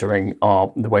how we're measuring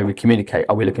the way we communicate,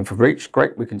 are we looking for reach?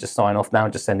 Great, we can just sign off now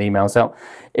and just send emails out.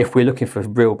 If we're looking for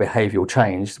real behavioural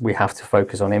change, we have to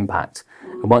focus on impact.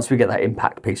 And once we get that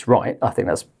impact piece right, I think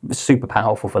that's super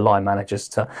powerful for line managers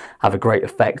to have a great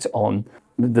effect on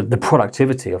the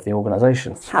productivity of the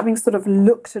organisation. Having sort of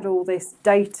looked at all this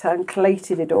data and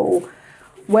collated it all,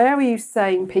 where are you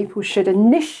saying people should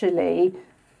initially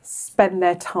spend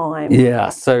their time? Yeah,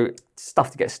 so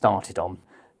stuff to get started on.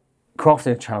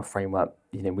 Crafting a channel framework,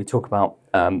 we talk about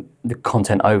the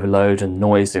content overload and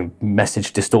noise and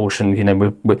message distortion.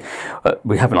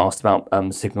 We haven't asked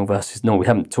about signal versus noise. We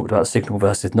haven't talked about signal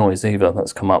versus noise either.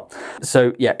 That's come up.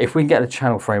 So yeah, if we can get a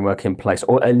channel framework in place,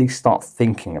 or at least start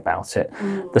thinking about it,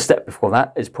 the step before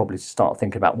that is probably to start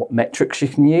thinking about what metrics you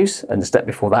can use, and the step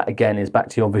before that again is back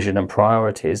to your vision and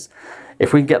priorities.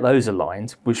 If we can get those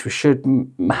aligned, which we should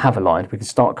have aligned, we can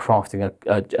start crafting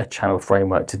a channel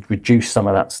framework to reduce some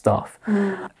of that stuff.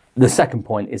 The second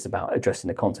point is about addressing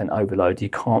the content overload. You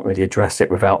can't really address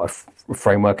it without a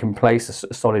framework in place,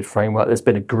 a solid framework that's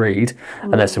been agreed,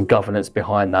 and there's some governance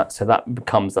behind that. So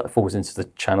that falls into the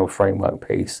channel framework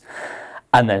piece.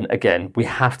 And then again, we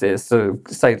have to,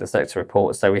 say the sector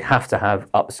report, so we have to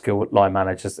have upskilled line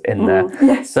managers in there.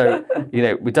 Yes. So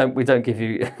we don't give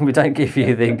you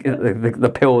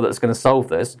the pill that's going to solve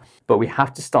this, but we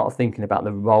have to start thinking about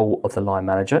the role of the line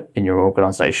manager in your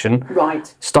organisation.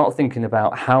 Right. Start thinking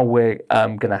about how we're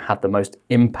going to have the most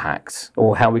impact,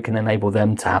 or how we can enable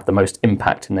them to have the most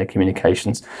impact in their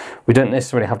communications. We don't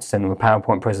necessarily have to send them a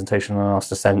PowerPoint presentation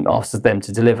and ask them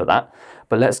to deliver that.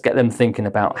 But let's get them thinking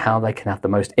about how they can have the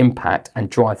most impact and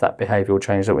drive that behavioural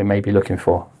change that we may be looking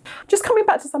for. Just coming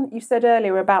back to something you said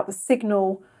earlier about the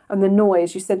signal and the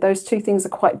noise, you said those two things are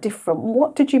quite different.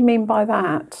 What did you mean by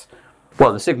that?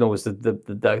 Well, the signal is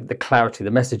the clarity,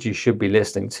 the message you should be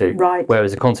listening to. Right.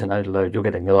 Whereas a content overload, you're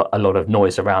getting a lot of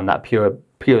noise around that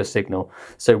pure signal.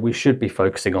 So we should be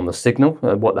focusing on the signal,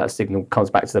 what that signal comes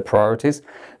back to the priorities.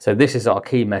 So this is our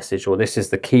key message, or this is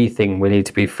the key thing we need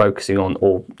to be focusing on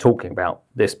or talking about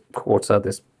this quarter,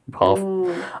 this half.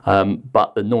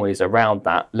 But the noise around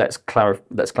that, let's clarify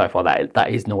that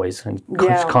is noise, and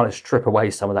just kind of strip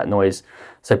away some of that noise,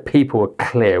 so people are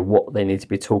clear what they need to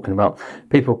be talking about.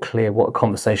 People are clear what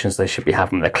conversations they should be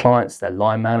having with their clients, their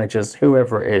line managers,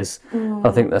 whoever it is.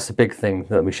 I think that's a big thing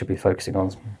that we should be focusing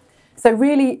on. So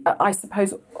really, I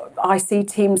suppose I see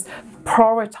teams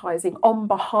prioritising on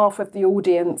behalf of the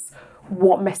audience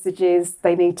what messages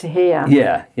they need to hear.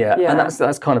 Yeah. And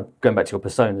that's kind of going back to your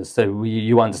personas. So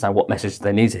you understand what message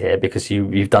they need to hear because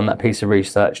you've done that piece of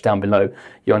research down below.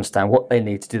 You understand what they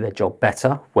need to do their job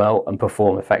better, well, and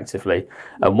perform effectively.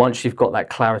 And once you've got that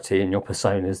clarity in your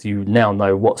personas, you now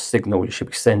know what signal you should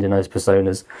be sending those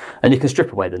personas, and you can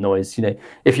strip away the noise.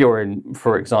 If you're in,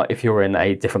 for example, if you're in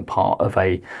a different part of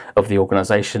the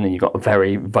organisation and you've got a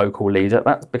very vocal leader,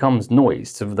 that becomes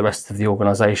noise to the rest of the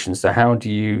organisation. So how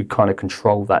do you kind of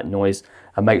control that noise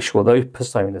and make sure those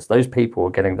personas, those people are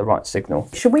getting the right signal?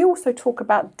 Should we also talk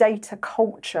about data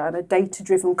culture and a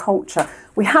data-driven culture?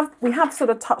 We have sort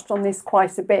of touched on this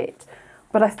quite a bit,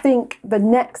 but I think the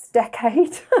next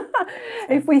decade,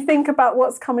 if we think about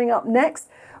what's coming up next,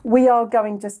 we are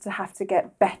going just to have to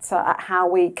get better at how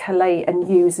we collate and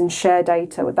use and share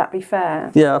data. Would that be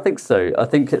fair? Yeah, I think so. I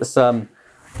think it's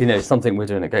something we're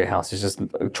doing at Gatehouse is just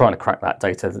trying to crack that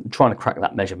data, trying to crack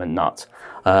that measurement nut.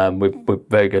 We're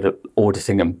very good at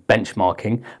auditing and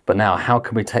benchmarking, but now how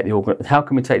can we take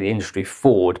the industry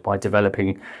forward by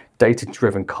developing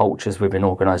data-driven cultures within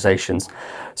organisations?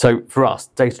 So for us,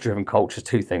 data-driven culture,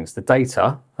 two things: the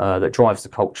data that drives the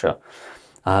culture.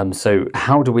 So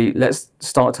let's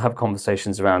start to have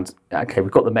conversations around, okay,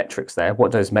 we've got the metrics there.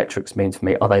 What do those metrics mean for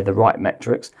me? Are they the right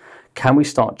metrics? Can we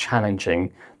start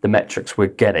challenging the metrics we're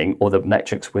getting or the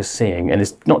metrics we're seeing? And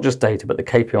it's not just data, but the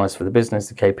KPIs for the business,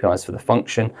 the KPIs for the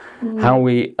function. How are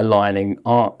we aligning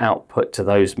our output to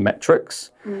those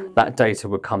metrics? That data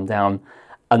would come down.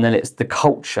 And then it's the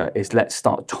culture is let's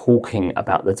start talking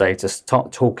about the data,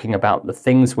 start talking about the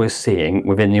things we're seeing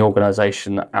within the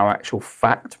organisation, our actual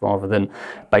fact, rather than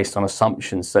based on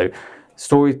assumptions. So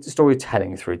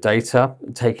storytelling through data,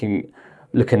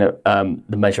 looking at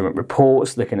the measurement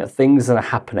reports, looking at things that are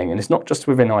happening. And it's not just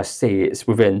within IC, it's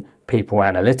within people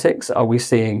analytics. Are we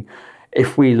seeing,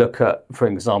 if we look at, for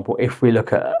example, a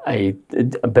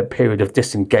period of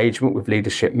disengagement with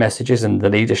leadership messages and the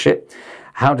leadership,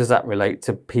 how does that relate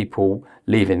to people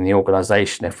leaving the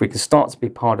organisation? If we can start to be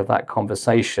part of that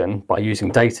conversation by using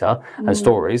data and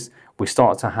stories, we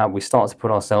start to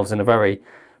put ourselves in a very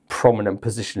prominent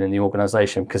position in the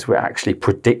organisation because we're actually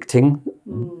predicting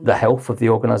the health of the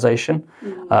organisation,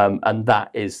 and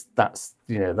that's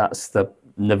the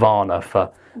nirvana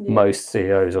for most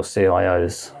CEOs or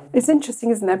CIOs. It's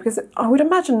interesting, isn't it? Because I would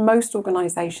imagine most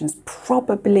organisations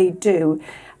probably do.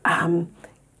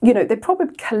 They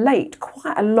probably collate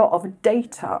quite a lot of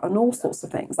data on all sorts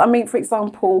of things. I mean, for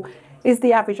example, is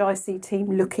the average IC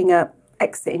team looking at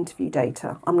exit interview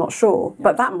data? I'm not sure,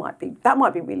 but that might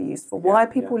be really useful. Why are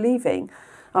people leaving?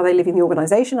 Are they leaving the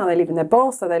organisation? Are they leaving their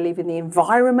boss? Are they leaving the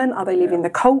environment? Are they leaving the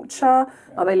culture?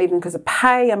 Are they leaving because of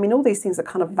pay? I mean, all these things are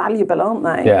kind of valuable, aren't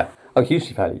they? Yeah,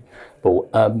 hugely valuable.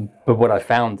 But what I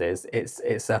found is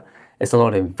it's a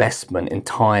lot of investment in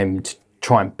time to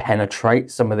try and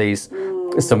penetrate some of these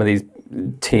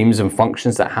teams and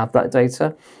functions that have that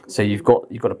data. So you've got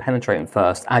to penetrate them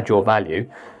first, add your value.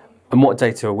 And what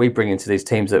data are we bringing to these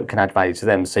teams that can add value to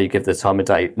them? So you give the time of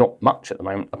day, not much at the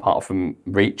moment, apart from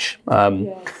reach,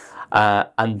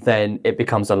 and then it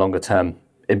becomes a longer term.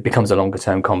 It becomes a longer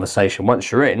term conversation. Once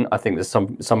you're in, I think there's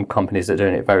some companies that are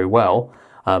doing it very well,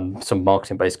 some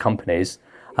marketing based companies,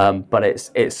 but it's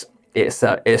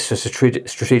just a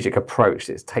strategic approach.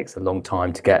 It takes a long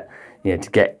time to get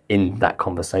in that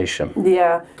conversation.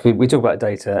 Yeah. We talk about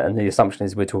data, and the assumption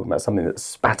is we're talking about something that's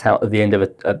spat out at the end of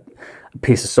a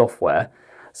piece of software.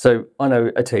 So I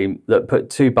know a team that put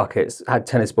two buckets, had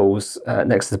tennis balls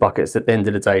next to the buckets at the end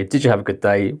of the day. Did you have a good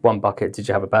day? One bucket. Did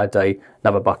you have a bad day?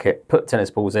 Another bucket. Put tennis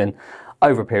balls in.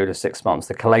 Over a period of 6 months,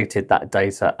 they collated that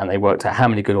data and they worked out how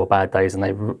many good or bad days, and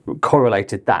they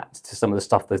correlated that to some of the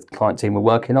stuff the client team were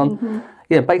working on.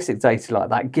 Basic data like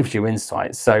that gives you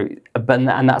insights. So,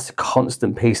 and that's a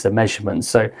constant piece of measurement.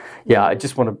 So, I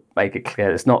just want to make it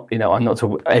clear. It's not, I'm not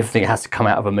talking everything has to come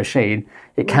out of a machine.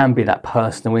 It can be that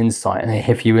personal insight, and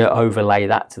if you overlay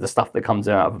that to the stuff that comes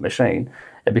out of a machine,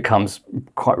 it becomes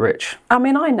quite rich. I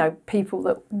mean, I know people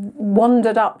that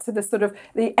wandered up to the sort of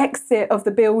the exit of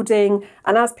the building,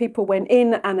 and as people went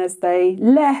in and as they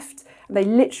left, they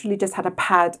literally just had a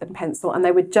pad and pencil, and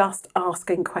they were just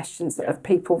asking questions of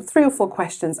people, 3 or 4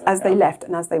 questions as they left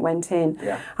and as they went in.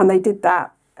 And they did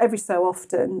that every so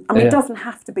often. I mean, it doesn't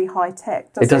have to be high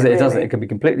tech, does it? It doesn't. It can be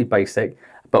completely basic,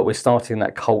 but we're starting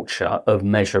that culture of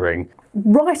measuring.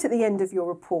 Right at the end of your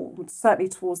report, certainly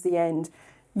towards the end,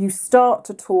 you start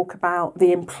to talk about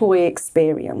the employee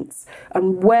experience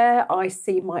and where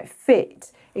IC might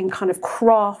fit in kind of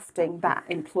crafting that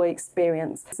employee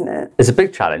experience, isn't it? It's a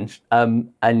big challenge,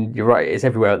 and you're right, it's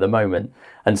everywhere at the moment.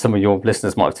 And some of your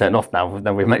listeners might have turned off now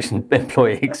we've mentioned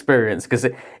employee experience, because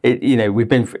we've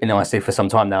been in IC for some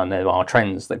time now, and there are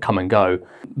trends that come and go.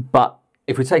 But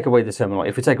if we take away the terminology,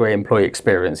 if we take away employee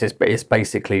experience, it's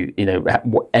basically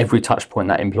every touch point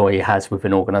that employee has with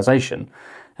an organisation.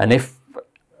 And if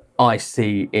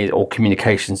IC or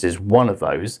communications is one of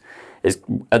those, is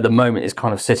at the moment is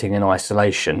kind of sitting in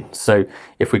isolation. So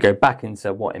if we go back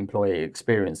into what employee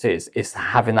experience is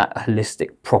having that holistic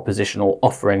proposition or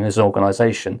offering as an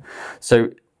organisation.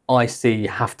 So IC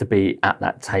have to be at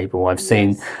that table. I've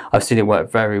seen it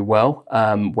work very well,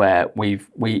 where we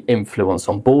influence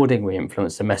onboarding, we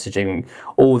influence the messaging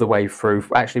all the way through,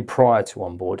 actually prior to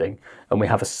onboarding, and we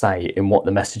have a say in what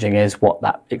the messaging is, what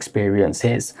that experience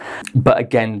is. But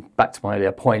again, back to my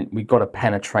earlier point, we've got to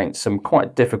penetrate some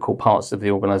quite difficult parts of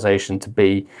the organisation to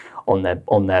be on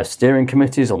their steering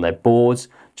committees, on their boards,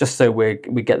 just so we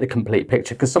get the complete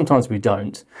picture, because sometimes we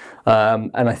don't.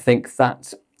 And I think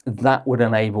that would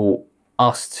enable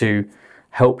us to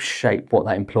help shape what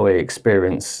that employee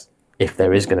experience, if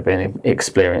there is going to be an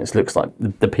experience, looks like.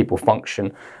 The people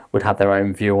function would have their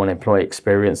own view on employee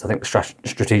experience. I think the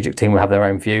strategic team will have their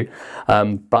own view.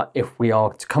 But if we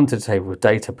are to come to the table with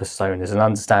data personas,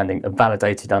 a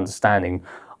validated understanding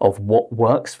of what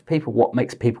works for people, what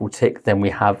makes people tick, then we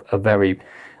have a very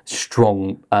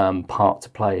strong part to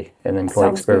play in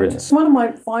employee experience. Good. One of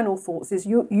my final thoughts is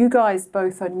you guys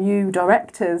both are new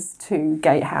directors to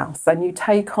Gatehouse, and you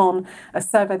take on a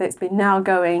survey that's been now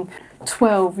going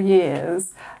 12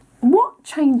 years. What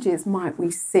changes might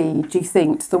we see, do you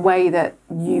think, to the way that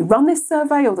you run this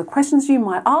survey or the questions you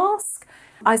might ask?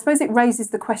 I suppose it raises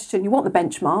the question, you want the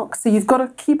benchmark, so you've got to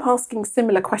keep asking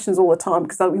similar questions all the time,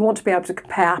 because we want to be able to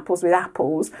compare apples with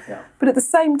apples. But at the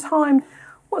same time,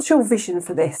 what's your vision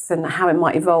for this and how it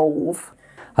might evolve?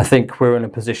 I think we're in a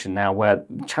position now where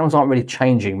channels aren't really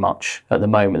changing much at the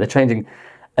moment. They're changing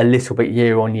a little bit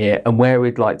year on year, and where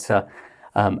we'd like to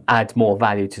add more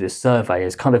value to this survey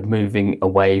is kind of moving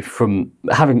away from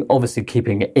obviously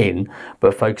keeping it in,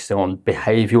 but focusing on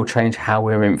behavioural change, how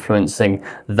we're influencing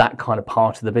that kind of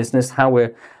part of the business, how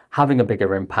we're having a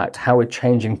bigger impact, how we're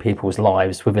changing people's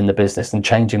lives within the business and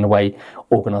changing the way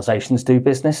organisations do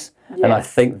business. Yes. And I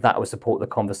think that will support the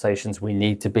conversations we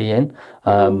need to be in.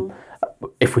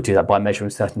 If we do that by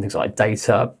measuring certain things like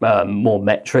data, more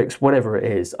metrics, whatever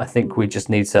it is, I think we just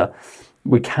need to,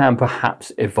 we can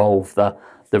perhaps evolve the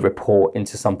report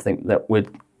into something that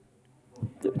would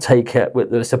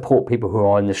support people who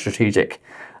are in the strategic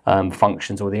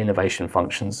functions or the innovation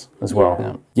functions as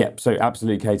well. Yeah, so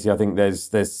absolutely, Katie. I think there's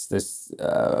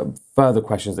further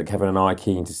questions that Kevin and I are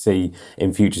keen to see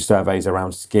in future surveys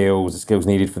around skills, the skills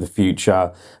needed for the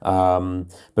future,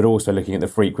 but also looking at the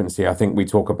frequency. I think we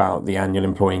talk about the annual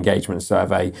employee engagement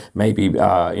survey. Maybe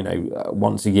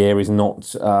once a year is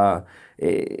not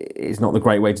the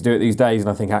great way to do it these days. And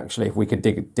I think actually if we could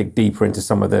dig deeper into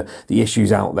some of the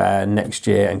issues out there next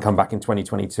year and come back in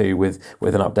 2022 with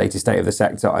an updated state of the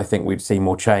sector, I think we'd see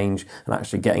more change, and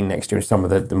actually getting next year in some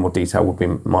of the more detail would be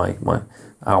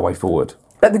our way forward.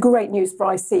 But the great news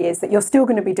for IC is that you're still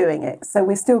going to be doing it. So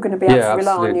we're still going to be able to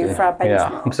rely on you for our benchmarks.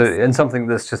 Yeah, absolutely. And something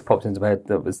that's just popped into my head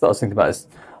that I was thinking about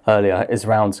earlier is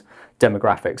around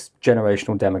demographics,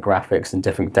 generational demographics and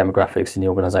different demographics in the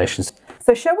organisations.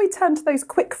 So shall we turn to those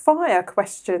quick fire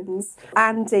questions?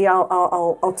 Andy,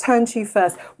 I'll turn to you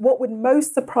first. What would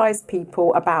most surprise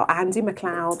people about Andy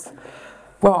Macleod?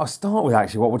 Well, I'll start with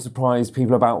actually what would surprise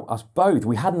people about us both.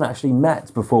 We hadn't actually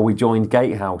met before we joined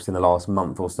Gatehouse in the last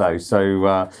month or so.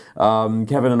 So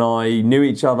Kevin and I knew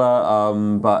each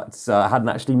other, but hadn't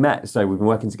actually met. So we've been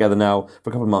working together now for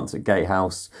a couple of months at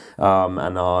Gatehouse,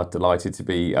 and are delighted to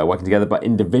be working together. But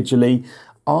individually,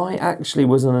 I actually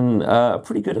was a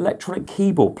pretty good electronic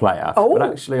keyboard player, but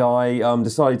actually I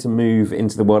decided to move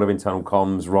into the world of internal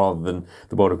comms rather than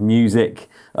the world of music.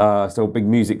 Still a big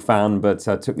music fan, but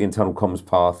took the internal comms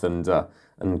path and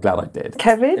and glad I did.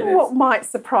 Kevin, what might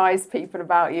surprise people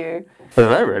about you? I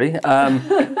don't know, really.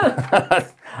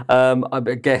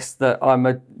 I guess that I'm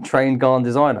a trained garden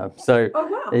designer. So,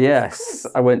 yes,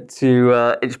 I went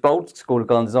to Inchbold School of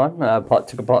Garden Design,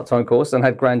 took a part-time course and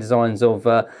had grand designs of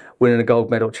winning a gold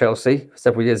medal at Chelsea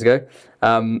several years ago.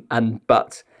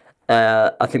 But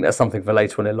I think that's something for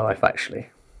later on in life, actually.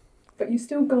 But you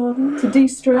still garden to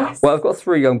de-stress? Well, I've got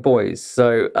 3 young boys,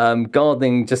 so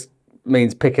gardening just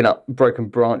means picking up broken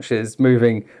branches,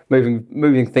 moving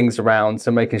things around,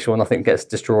 so making sure nothing gets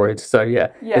destroyed. So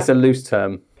it's a loose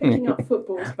term. Picking up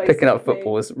footballs, basically. Picking up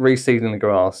footballs, reseeding the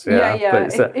grass.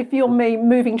 But if you're me,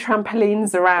 moving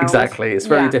trampolines around. Exactly, it's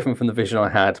very different from the vision I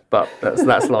had, but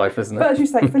that's life, isn't it? But as you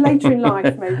say, for later in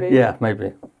life, maybe. Yeah,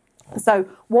 maybe. So,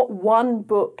 what one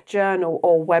book, journal,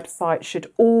 or website should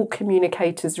all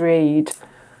communicators read?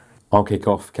 I'll kick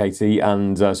off, Katie,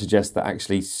 and suggest that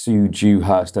actually Sue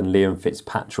Dewhurst and Liam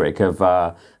Fitzpatrick have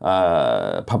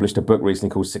published a book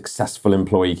recently called Successful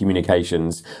Employee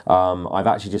Communications. I've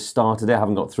actually just started it,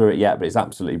 haven't got through it yet, but it's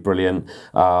absolutely brilliant.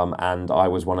 And I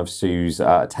was one of Sue's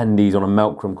attendees on a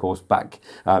Melkram course back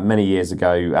many years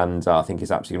ago, and I think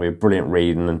it's absolutely going to be a brilliant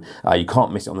read, and you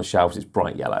can't miss it on the shelves. It's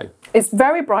bright yellow. It's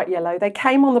very bright yellow. They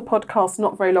came on the podcast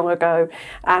not very long ago,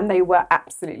 and they were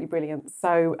absolutely brilliant.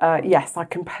 So, yes, I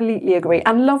completely agree,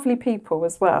 and lovely people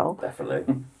as well.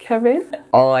 Definitely. Kevin?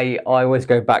 I always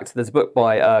go back to this book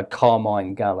by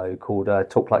Carmine Gallo called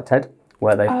Talk Like TED,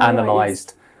 where they've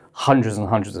analysed hundreds and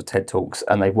hundreds of TED Talks,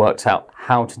 and they've worked out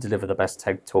how to deliver the best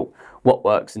TED Talk, what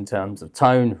works in terms of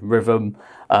tone, rhythm,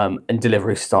 and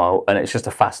delivery style. And it's just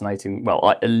a fascinating,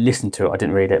 I listened to it, I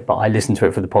didn't read it, but I listened to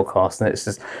it for the podcast, and it's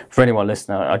just, for anyone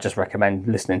listening, I just recommend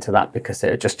listening to that because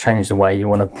it just changed the way you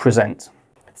want to present.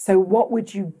 So what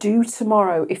would you do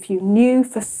tomorrow if you knew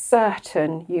for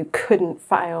certain you couldn't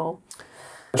fail?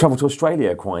 I travel to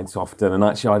Australia quite often, and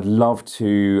actually I'd love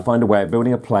to find a way of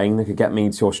building a plane that could get me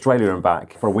to Australia and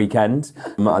back for a weekend.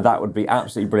 That would be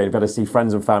absolutely brilliant. Better see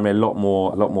friends and family a lot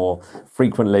more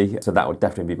frequently, so that would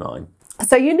definitely be mine.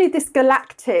 So you need this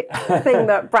galactic thing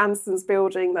that Branson's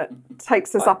building that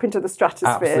takes us up into the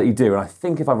stratosphere. Absolutely do, and I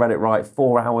think if I read it right,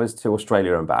 4 hours to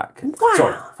Australia and back. Wow.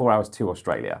 Sorry, 4 hours to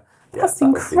Australia. That's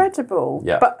incredible.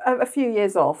 Yeah. But a few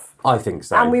years off. I think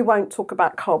so. And we won't talk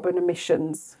about carbon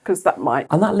emissions because that might...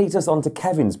 And that leads us on to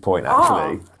Kevin's point,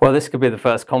 actually. Well, this could be the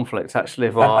first conflict, actually,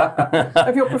 of our...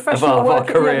 of your professional work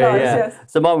in career, your lives, yes.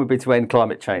 So mine would be to end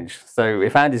climate change. So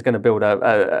if Andy's going to build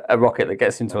a rocket that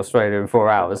gets into Australia in 4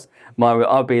 hours,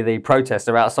 I'll be the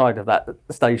protester outside of that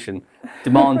station,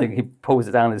 demanding he pulls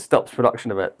it down and stops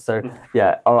production of it. So,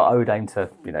 I would aim to,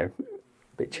 a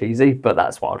bit cheesy, but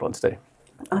that's what I'd want to do.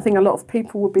 I think a lot of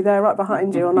people would be there right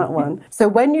behind you on that one. So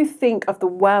when you think of the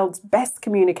world's best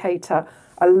communicator,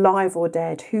 alive or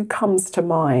dead, who comes to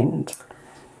mind?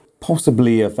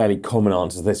 Possibly a fairly common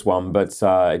answer to this one, but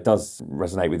it does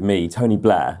resonate with me. Tony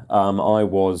Blair. I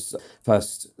was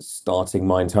first starting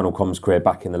my internal comms career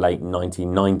back in the late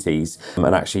 1990s,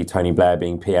 and actually Tony Blair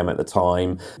being PM at the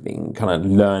time, being kind of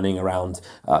learning around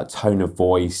tone of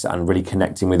voice and really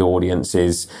connecting with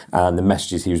audiences and the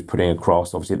messages he was putting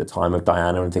across, obviously at the time of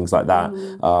Diana and things like that.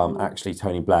 Actually,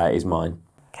 Tony Blair is mine.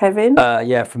 Kevin?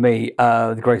 For me,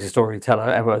 the greatest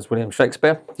storyteller ever is William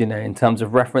Shakespeare. In terms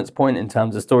of reference point, in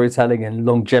terms of storytelling and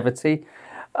longevity,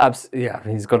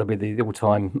 he's got to be the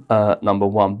all-time number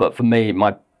one. But for me,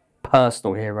 my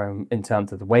personal hero in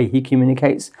terms of the way he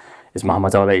communicates is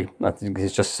Muhammad Ali. I think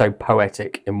he's just so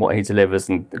poetic in what he delivers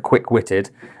and quick-witted.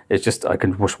 It's just, I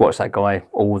can watch that guy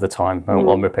all the time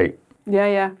on repeat.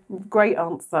 Yeah, great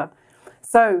answer.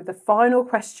 So the final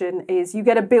question is, you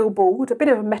get a billboard, a bit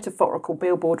of a metaphorical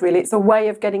billboard really. It's a way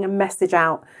of getting a message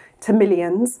out to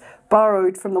millions,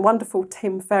 borrowed from the wonderful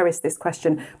Tim Ferriss, this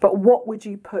question. But what would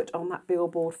you put on that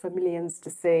billboard for millions to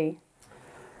see?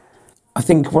 I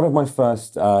think one of my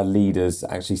first leaders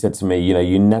actually said to me,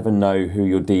 you never know who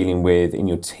you're dealing with in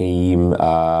your team,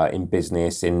 in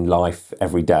business, in life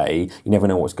every day. You never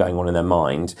know what's going on in their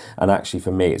mind. And actually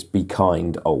for me, it's be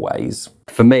kind always.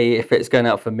 For me, if it's going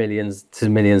out for millions to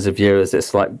millions of viewers,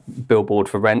 it's like Billboard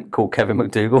for Rent called Kevin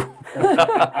McDougall.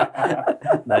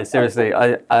 No, seriously,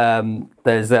 I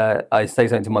say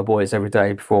something to my boys every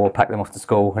day before I pack them off to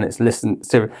school, and it's listen,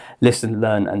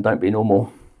 learn, and don't be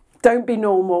normal. Don't be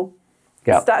normal.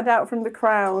 Yeah. Stand out from the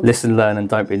crowd. Listen, learn, and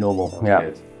don't be normal.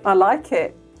 Yeah. I like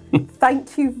it.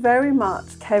 Thank you very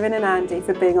much, Kevin and Andy,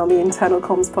 for being on the Internal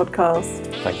Comms podcast.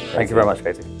 Thank you very much,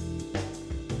 Katie.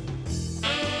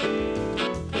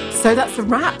 So that's a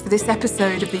wrap for this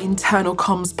episode of the Internal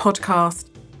Comms podcast.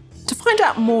 To find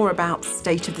out more about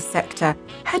State of the Sector,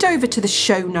 head over to the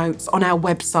show notes on our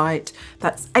website.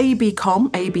 That's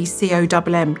abcom.co.uk.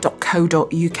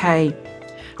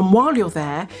 And while you're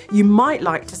there, you might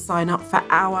like to sign up for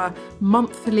our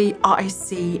monthly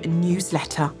IC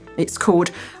newsletter. It's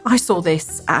called I Saw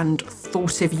This and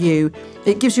Thought of You.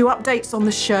 It gives you updates on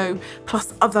the show,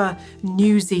 plus other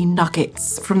newsy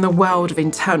nuggets from the world of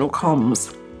internal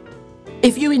comms.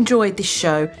 If you enjoyed this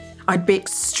show, I'd be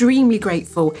extremely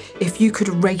grateful if you could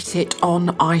rate it on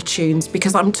iTunes,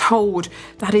 because I'm told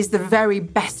that is the very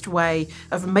best way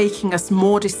of making us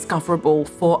more discoverable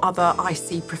for other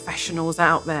IC professionals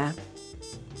out there.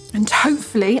 And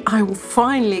hopefully I will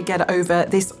finally get over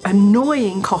this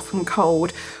annoying cough and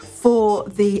cold for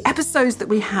the episodes that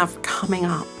we have coming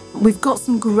up. We've got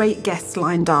some great guests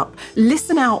lined up.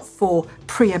 Listen out for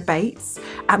Priya Bates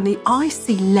and the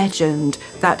IC legend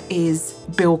that is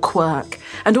Bill Quirk.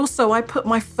 And also I put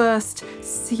my first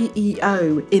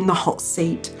CEO in the hot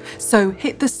seat. So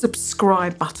hit the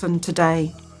subscribe button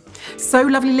today. So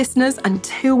lovely listeners,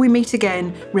 until we meet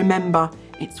again, remember,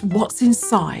 it's what's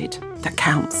inside that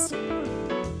counts.